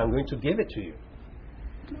Lord said, "I'm going to give it to you."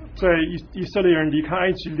 在以色列人离开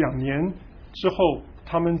埃及2年之后，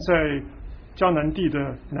他们在迦南地的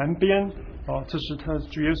南边这是他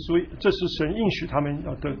主耶稣，这是神应许他们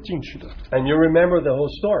要得进去的。 And you remember the whole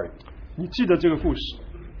story. 你记得这个故事？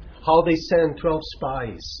 How they send 12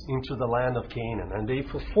 spies into the land of Canaan, and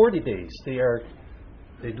for 40 days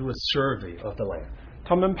they do a survey of the land.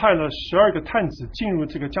 他们派了12个探子进入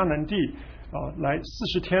这个迦南地来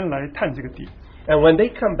40天来探这个地。 And when they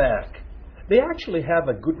come back, they actually have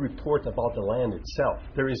a good report about the land itself.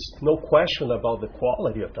 There is no question about the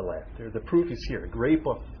quality of the land. The proof is here. A grape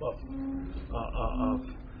a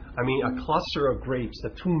cluster of grapes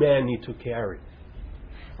that 2 men need to carry.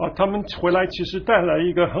 他们回来其实带来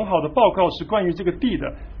一个很好的报告，是关于这个地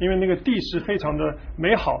的，因为那个地是非常的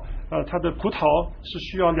美好，它的葡萄是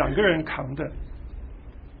需要2个人扛的。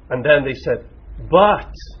 And then they said,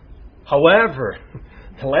 but, however,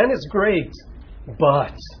 the land is great,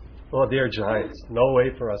 but, they're giants. No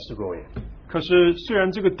way for us to go in. 可是虽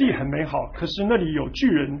然这个地很美好，可是那里有巨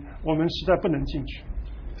人，我们实在不能进去。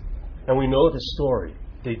 And we know the story.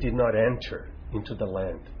 They did not enter into the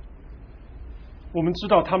land. 我们知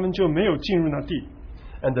道他们就没有进入那地。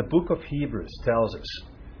 And the book of Hebrews tells us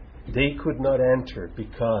they could not enter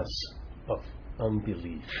because of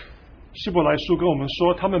unbelief. 希伯来书跟我们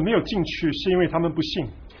说，他们没有进去，是因为他们不信。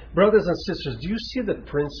 Brothers and sisters, do you see the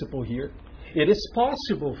principle here? It is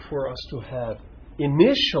possible for us to have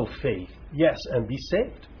initial faith, yes, and be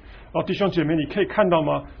saved. 弟兄姐妹，你可以看到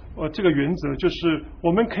吗？这个原则，就是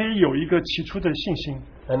我们可以有一个起初的信心。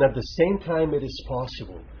And at the same time, it is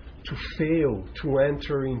possible to fail to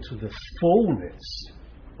enter into the fullness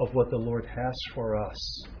of what the Lord has for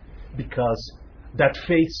us, because that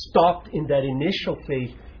faith stopped in that initial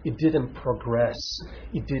faith. It didn't progress.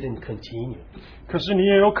 It didn't continue. 可是你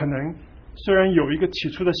也有可能，虽然有一个起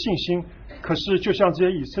初的信心，可是就像这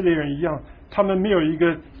些以色列人一样，他们没有一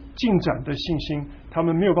个进展的信心，他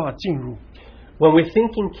们没有办法进入。When we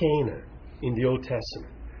think in Canaan in the Old Testament,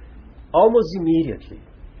 almost immediately,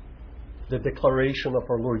 the declaration of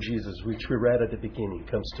our Lord Jesus, which we read at the beginning,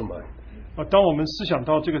 comes to mind. 当我们思想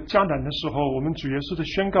到这个迦南的时候，我们主耶稣的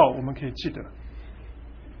宣告，我们可以记得。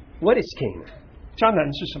What is Canaan? 迦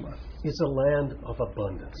南是什么？ It's a land of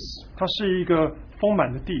abundance. 它是一个丰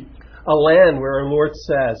满的地。A land where our Lord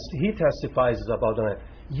says, He testifies about the land,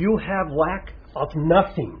 you have lack of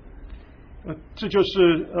nothing. 这就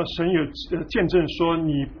是神有见证说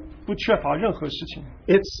你不缺乏任何事情。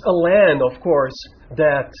It's a land, of course,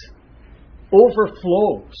 that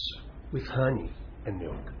overflows with honey and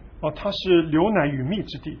milk. 它是流奶与蜜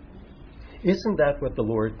之地。 Isn't that what the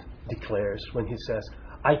Lord declares when He says,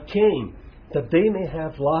 I came that they may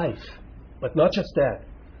have life, but not just that,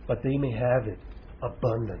 but they may have it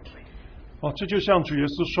abundantly. 这就像主耶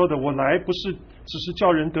稣说的，我来不是只是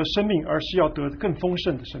叫人得生命，而是要得更丰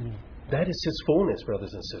盛的生命。That is His fullness,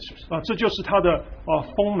 brothers and sisters. 这就是他的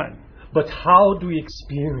丰满。But how do we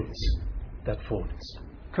experience that fullness?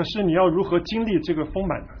 可是你要如何经历这个丰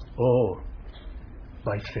满呢？ Oh,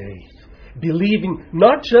 by faith. Believing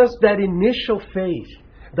not just that initial faith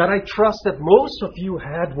that I trust that most of you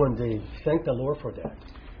had one day. Thank the Lord for that.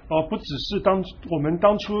 不只是我们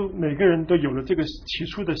当初每个人都有了这个起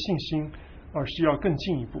初的信心，而是要更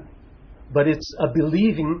进一步。But it's a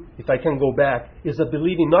believing, if I can go back, is a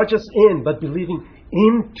believing not just in, but believing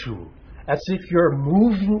into, as if you're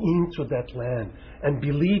moving into that land and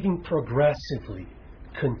believing progressively,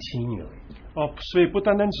 continually. 所以不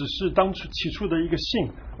单单只是当初起初的一个信，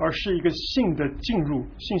而是一个信的进入，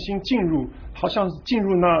信心进入，好像进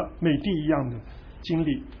入那美地一样的经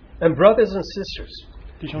历。And brothers and sisters,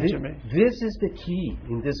 弟兄姐妹， this is the key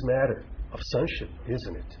in this matter of sonship,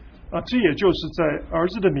 isn't it? 这也就是在儿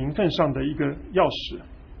子的名分上的一个钥匙。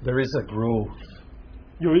There is a growth.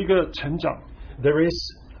 有一个成长。There is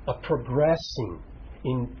a progressing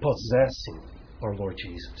in possessing our Lord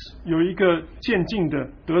Jesus. 有一个渐进的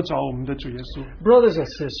得着我们的主耶稣。Brothers and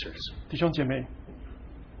sisters, 弟兄姐妹，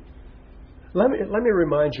 let me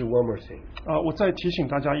remind you one more thing. 我再提醒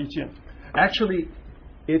大家一件。Actually,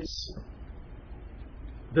 it's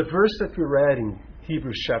the verse that we read in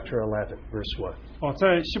Hebrews chapter 11, verse 1.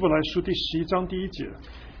 在希伯来书第11章第1节。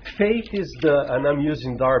Faith is and I'm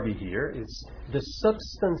using Darby here, it's the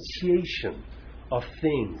substantiation of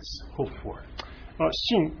things hoped for.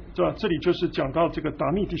 信，这里就是讲到这个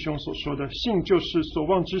达密弟兄所说的，信就是所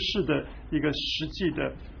望之事的一个实际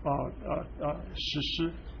的实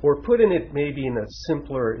施。Or putting it maybe in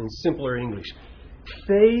simpler English,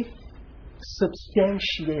 faith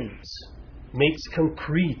substantiates, makes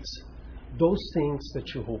concrete those things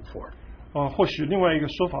that you hope for. 或许另外一个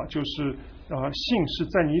说法就是，信是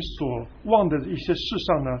在你所望的一些事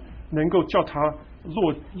上呢，能够叫它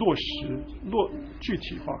落实、具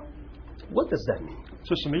体化。What does that mean?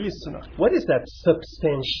 这什么意思呢？ What is that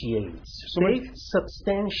substantiates? Faith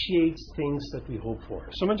substantiates things that we hope for.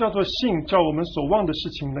 什么叫做信，叫我们所望的事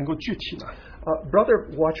情能够具体呢？ Brother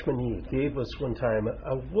Watchman Nee gave us one time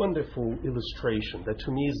a wonderful illustration that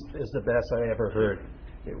to me is the best I ever heard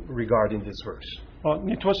regarding this verse.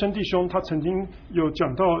 尼托生弟兄他曾经有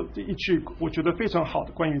讲到一句我觉得非常好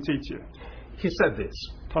的关于这一节。He said this.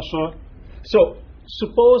 他说 So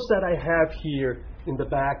suppose that I have here in the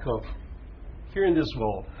back of here in this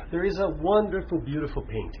wall, there is a wonderful, beautiful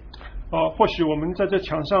painting. 或许我们在这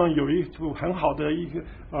墙上有一幅很好的一个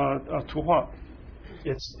图画。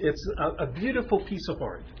It's a beautiful piece of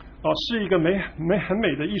art. 是一个很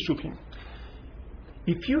美的艺术品。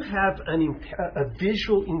If you have a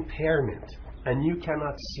visual impairment and you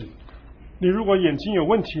cannot see, 你如果眼睛有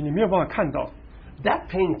问题，你没有办法看到。That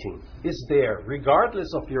painting is there,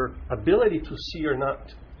 regardless of your ability to see or not.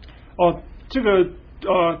 这个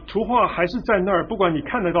图画还是在那儿，不管你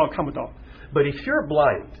看得到看不到。But if you're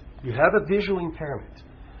blind, you have a visual impairment.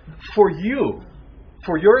 For you,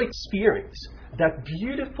 for your experience, that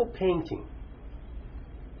beautiful painting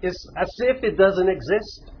is as if it doesn't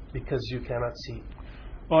exist because you cannot see.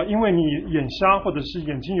 因为你眼瞎或者是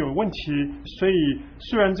眼睛有问题，所以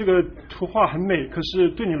虽然这个图画很美，可是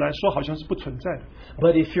对你来说好像是不存在的。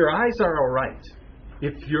But if your eyes are all right,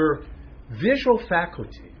 if your visual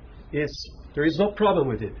faculty there is no problem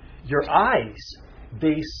with it, your eyes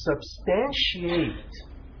they substantiate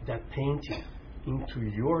that painting into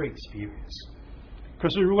your experience. 可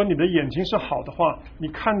是如果你的眼睛是好的话，你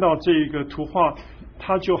看到这个图画，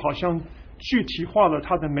它就好像具体化了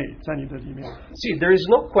它的美在你的里面。See, there is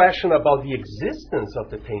no question about the existence of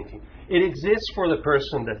the painting. It exists for the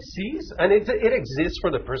person that sees, and it exists for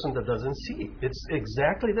the person that doesn't see. It's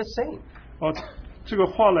exactly the same. 这个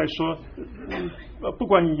话来说，不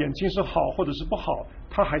管你眼睛是好或者是不好，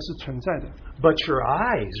它还是存在的。But your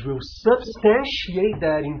eyes will substantiate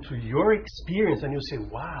that into your experience, and you say,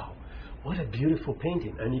 "Wow, what a beautiful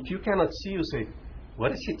painting." And if you cannot see, you say,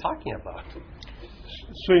 "What is he talking about?"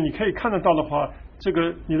 所以你可以看得到的话，这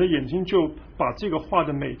个你的眼睛就把这个画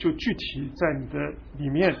的美就具体在你的里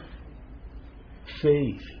面。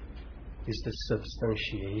Faith is the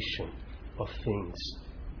substantiation of things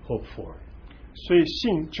hoped for. 所以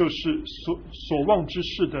信就是所望之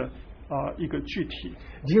事的一个具体。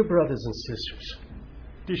Dear brothers and sisters,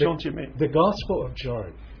 弟兄姐妹 the Gospel of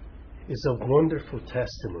John is a wonderful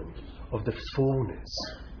testimony of the fullness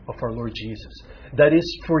of our Lord Jesus that is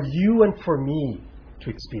for you and for me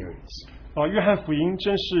to experience. 约翰福音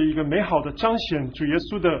真是一个美好的彰显主耶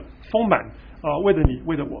稣的丰满为了你，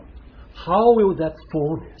为了我。How will that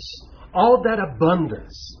fullness, all that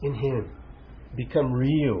abundance in Him, become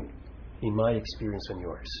real in my experience and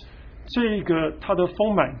yours? 这个它的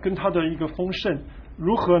丰满跟它的一个丰盛，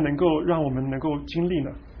如何能够让我们能够经历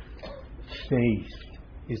呢？ Faith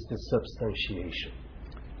is the substantiation.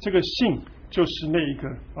 这个信就是那一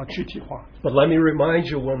个具体化。But let me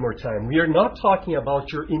remind you one more time, we are not talking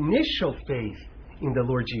about your initial faith in the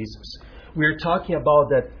Lord Jesus. We are talking about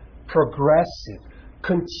that progressive,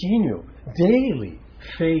 continual, daily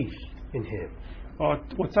faith in Him.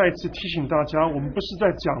 我再一次提醒大家，我们不是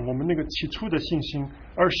在讲我们那个起初的信心，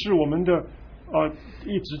而是我们的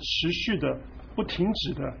一直持续的、不停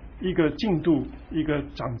止的一个进度、一个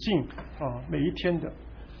长进每一天的。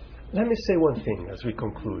Let me say one thing as we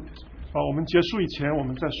conclude. 我们结束以前，我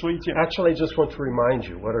们再说一件。Actually, I just want to remind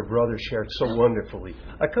you what our brother shared so wonderfully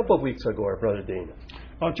a couple of weeks ago. Our brother Dana.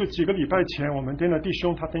 就几个礼拜前，我们Dana弟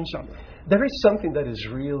兄他分享的。There is something that is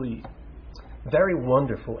really very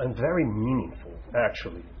wonderful and very meaningful,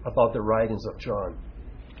 actually, about the writings of John.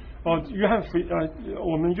 约翰福音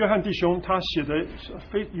我们约翰弟兄他写的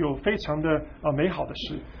非常的美好的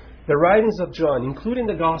诗。The writings of John, including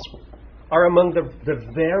the Gospel, are among the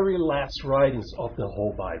very last writings of the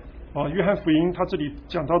whole Bible. 约翰福音他这里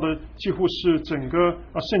讲到的几乎是整个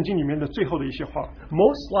圣经里面的最后的一些话。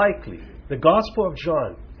Most likely, the Gospel of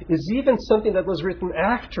John is even something that was written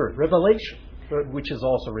after Revelation, which is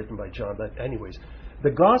also written by John. But anyways,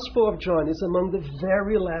 the Gospel of John is among the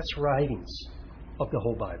very last writings of the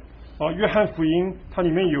whole Bible. 约翰福音它里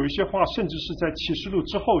面有一些话，甚至是在启示录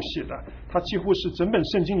之后写的，它几乎是整本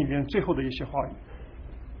圣经里面最后的一些话语。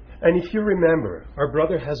And if you remember, our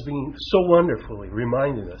brother has been so wonderfully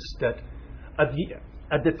reminding us that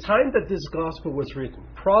at the time that this gospel was written,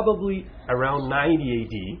 probably around 90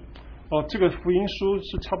 AD, 这个福音书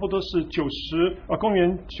是差不多是公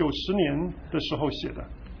元90年的时候写的。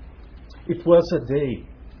It was a day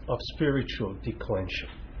of spiritual declension.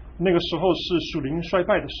 那个时候是属灵衰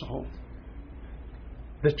败的时候。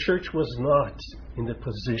The church was not in the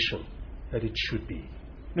position that it should be.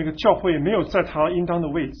 那个教会没有在它应当的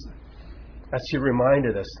位置。As he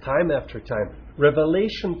reminded us time after time,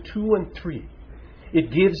 Revelation 2 and 3,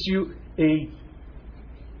 it gives you a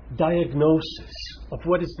diagnosis of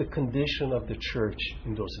what is the condition of the church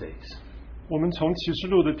in those days. 我们从启示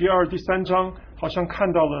录的第2、第3章，好像看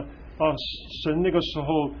到了神那个时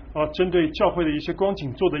候针对教会的一些光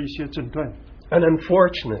景做的一些诊断。And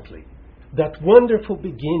unfortunately, that wonderful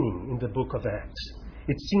beginning in the book of Acts,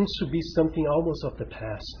 it seems to be something almost of the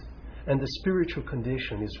past, and the spiritual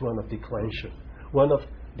condition is one of declension, one of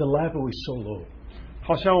the level is so low.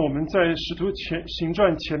 好像我们在使徒行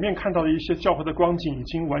传前面看到的一些教会的光景已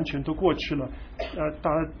经完全都过去了，大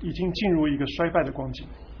家已经进入一个衰败的光景。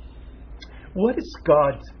What is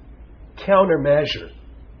God's countermeasure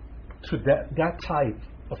to that type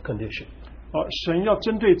of condition? 神要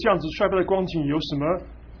针对这样子衰败的光景有什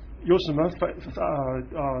么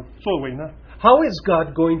作为呢？ How is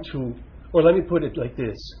God going to, or let me put it like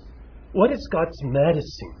this, what is God's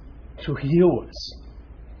medicine to heal us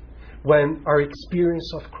when our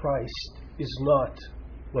experience of Christ is not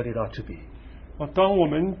what it ought to be? 当我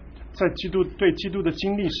们在对基督的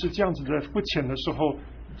经历是这样子的不浅的时候，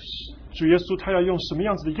主耶稣他要用什么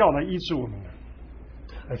样子的药来医治我们呢？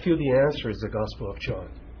 I feel the answer is the Gospel of John.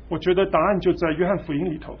 我觉得答案就在约翰福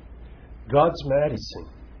音里头。 God's medicine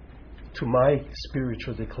to my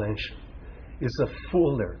spiritual declension is a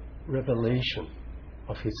fuller revelation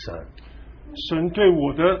of His Son. 神对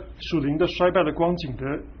我的属灵的衰败的光景的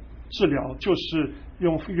治疗，就是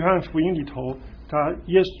用约翰福音里头他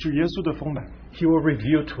主耶稣的丰满。He will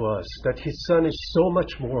reveal to us that His Son is so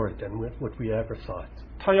much more than what we ever thought.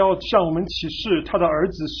 他要向我们启示，他的儿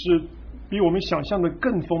子是比我们想象的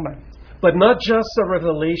更丰满。But not just a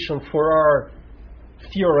revelation for our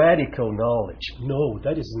theoretical knowledge. No,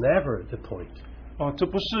 that is never the point. 这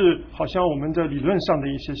不是好像我们的理论上的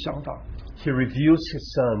一些想法。He reveals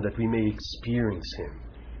His Son that we may experience Him.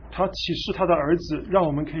 他启示他的儿子，让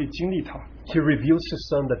我们可以经历他。He reveals His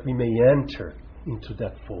Son that we may enter into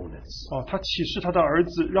that fullness. 他启示他的儿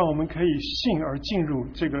子，让我们可以信而进入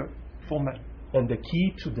这个丰满。And the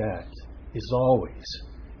key to that is always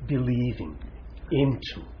believing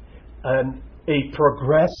into and a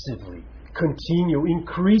progressively continue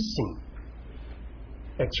increasing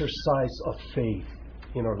exercise of faith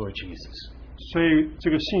in our Lord Jesus. 所以这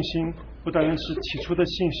个信心不单单是起初的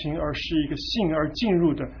信心，而是一个信而进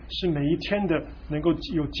入的，是每一天的能够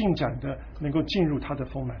有进展的，能够进入他的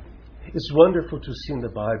丰满。It's wonderful to see in the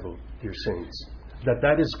Bible, dear saints,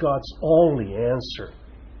 that is God's only answer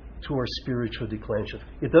to our spiritual declension.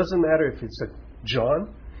 It doesn't matter if it's a John,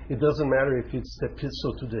 it doesn't matter if it's the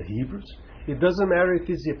epistle to the Hebrews, it doesn't matter if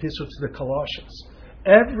it's the epistle to the Colossians.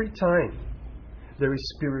 Every time there is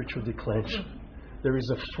spiritual declension, there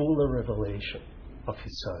is a fuller revelation of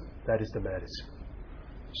His Son. That is the medicine.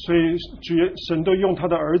 所以神都用他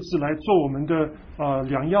的儿子来做我们的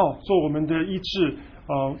良药，做我们的医治。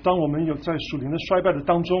当我们有在属灵的衰败的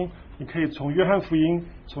当中，你可以从约翰福音、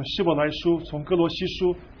从希伯来书、从哥罗西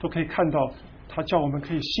书都可以看到，他叫我们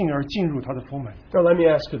可以信而进入他的丰满。Now let me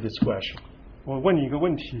ask you this question. 我问你一个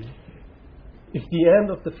问题 If the end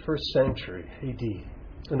of the first century AD,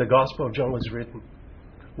 when the Gospel of John was written,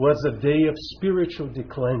 was a day of spiritual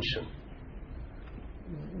declension,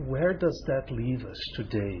 where does that leave us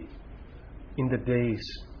today in the days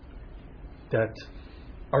that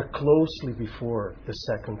are closely before the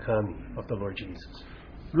second coming of the Lord Jesus?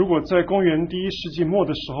 如果在公元第1世纪末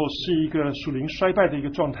的时候是一个属灵衰败的一个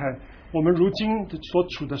状态，我们如今所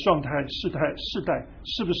处的状态世代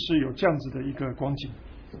是不是有这样子的一个光景？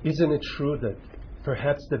 Isn't it true that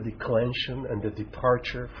perhaps the declension and the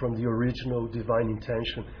departure from the original divine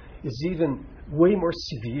intention is even way more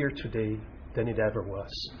severe today than it ever was?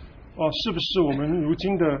 是不是我们如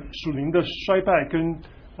今的属灵的衰败跟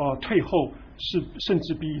退后是甚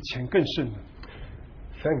至比以前更甚呢？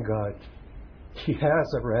 Thank God, He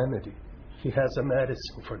has a remedy. He has a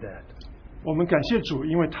medicine for that. 我们感谢主，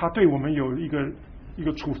因为他对我们有一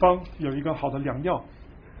个处方，有一个好的良药。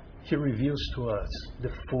He reveals to us the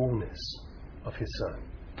fullness of His Son.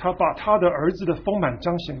 他把他的儿子的丰满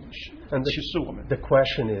彰显启示我们。 The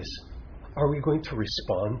question is, are we going to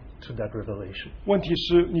respond to that revelation? 问题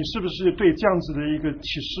是你是不是对这样子的一个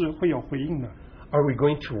启示会有回应呢？ Are we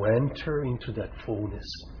going to enter into that fullness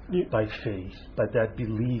by faith, by that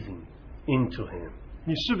believing into Him?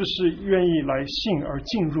 你是不是愿意来信而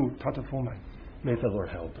进入他的丰满？ May the Lord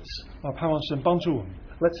help us. 盼望神帮助我们。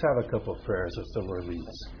 Let's have a couple of prayers as the Lord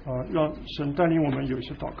leads. 让神带领我们有一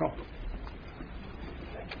些祷告。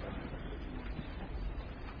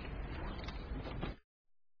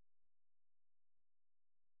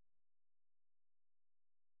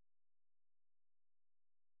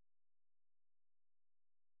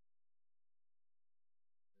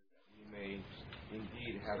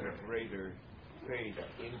Indeed have a greater faith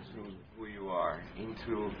into who you are,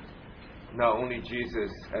 into not only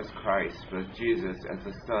Jesus as Christ, but Jesus as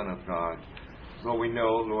the Son of God. Lord, we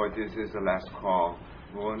know, Lord, this is the last call,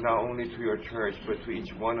 Lord, not only to your church, but to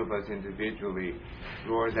each one of us individually.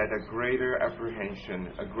 Lord, that a greater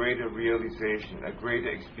apprehension, a greater realization, a greater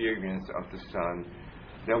experience of the Son,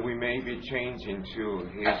 that we may be changed into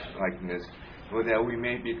His likeness, Lord, that we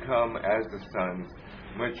may become as the sons,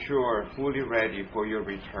 mature, fully ready for your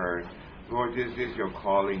return. Lord, this is your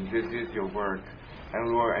calling, this is your work,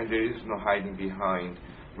 and Lord, and there is no hiding behind.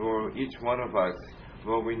 Lord, each one of us,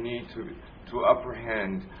 Lord, we need to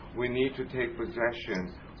apprehend, we need to take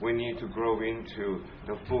possession, we need to grow into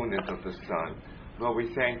the fullness of the Son. Lord,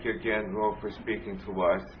 we thank you again, Lord, for speaking to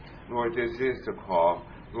us. Lord, this is the call.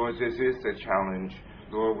 Lord, this is the challenge.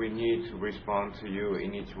 Lord, we need to respond to you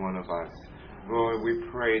in each one of us. Lord, we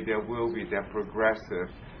pray there will be that progressive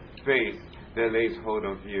faith that lays hold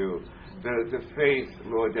of you. The faith,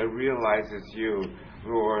 Lord, that realizes you,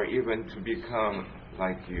 Lord, even to become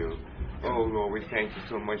like you. Oh, Lord, we thank you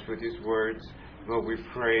so much for these words. Lord, we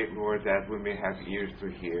pray, Lord, that we may have ears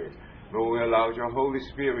to hear. Lord, we allow your Holy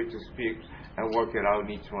Spirit to speak and work it out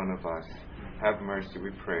in each one of us. Have mercy,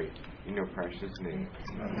 we pray, in your precious name.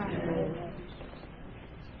 Amen.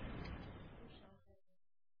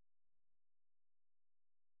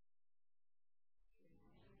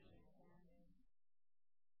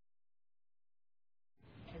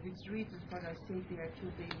 streets and for thy sake they are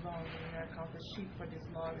killed day long, and we are counted sheep for the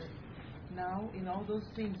slaughter. Now, in all those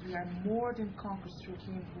things we are more than conquerors through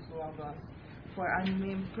him who loved us. For I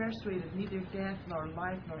am persuaded neither death, nor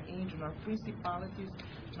life, nor angel, nor principalities,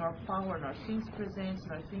 nor power, nor things present,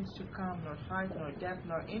 nor things to come, nor height, nor depth,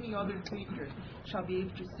 nor any other creature shall be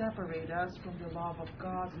able to separate us from the love of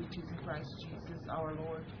God which is in Christ Jesus our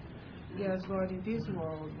Lord. Yes, Lord, in this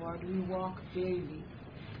world, Lord, we walk daily,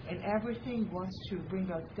 and everything wants to bring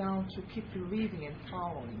us down to keep believing and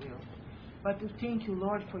following you. But to thank you,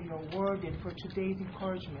 Lord, for your word and for today's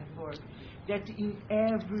encouragement, Lord, that in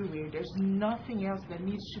everywhere there's nothing else that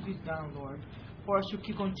needs to be done, Lord, for us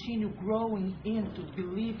to continue growing into,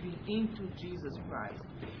 believing into Jesus Christ,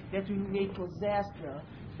 that we may possess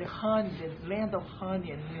the honey, the land of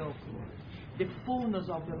honey and milk, Lord, the fullness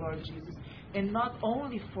of the Lord Jesus, and not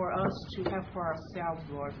only for us to have for ourselves,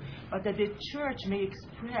 Lord, but that the church may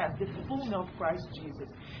express the fullness of Christ Jesus,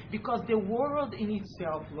 because the world in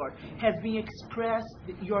itself, Lord, has been expressed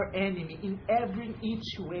your enemy in every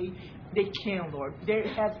each way they can, Lord. There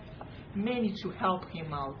has many to help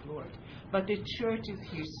him out, Lord, but the church is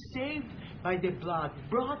here, saved by the blood,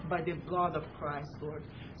 brought by the blood of Christ, Lord.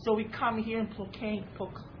 So we come here and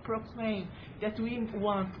proclaim that we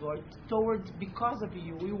want, Lord, because of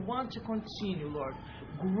you, we want to continue, Lord,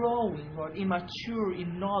 growing, Lord, in mature,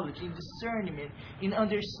 in knowledge, in discernment, in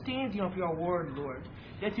understanding of your word, Lord,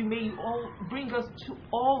 that you may bring us to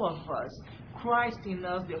all of us, Christ in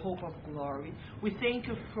us, the hope of glory. We thank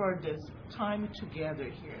you for this time together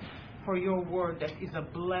here, for your word that is a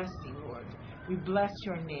blessing, Lord. We bless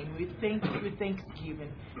your name. We thank you with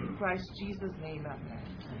thanksgiving. In Christ Jesus' name, amen.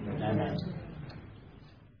 Amen.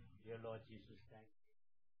 Dear Lord Jesus, thank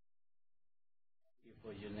you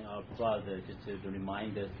for using our brother just to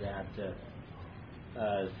remind us that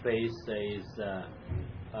faith is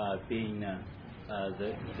being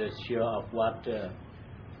the sure of what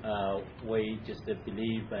we just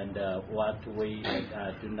believe and what we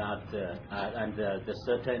do not, and the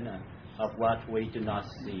certain of what we do not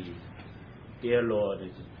see. Dear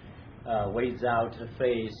Lord, without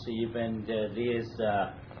faith, even this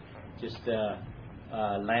just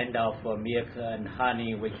land of milk and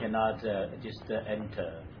honey, we cannot just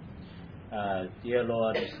enter. Dear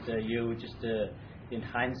Lord, you just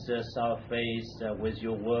enhance us our faith with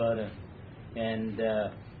your word, and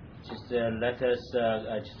just let us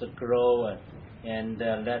just grow, and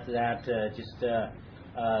let that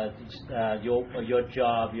your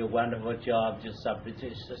job, your wonderful job, just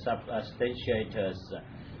substantiate us,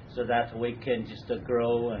 so that we can just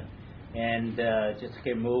grow and just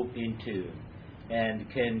can move into and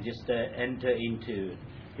can just enter into,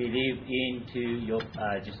 believe into your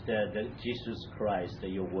the Jesus Christ,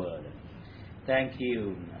 your word. Thank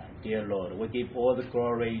you, dear Lord. We give all the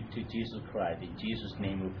glory to Jesus Christ. In Jesus'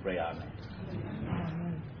 name we pray. Amen.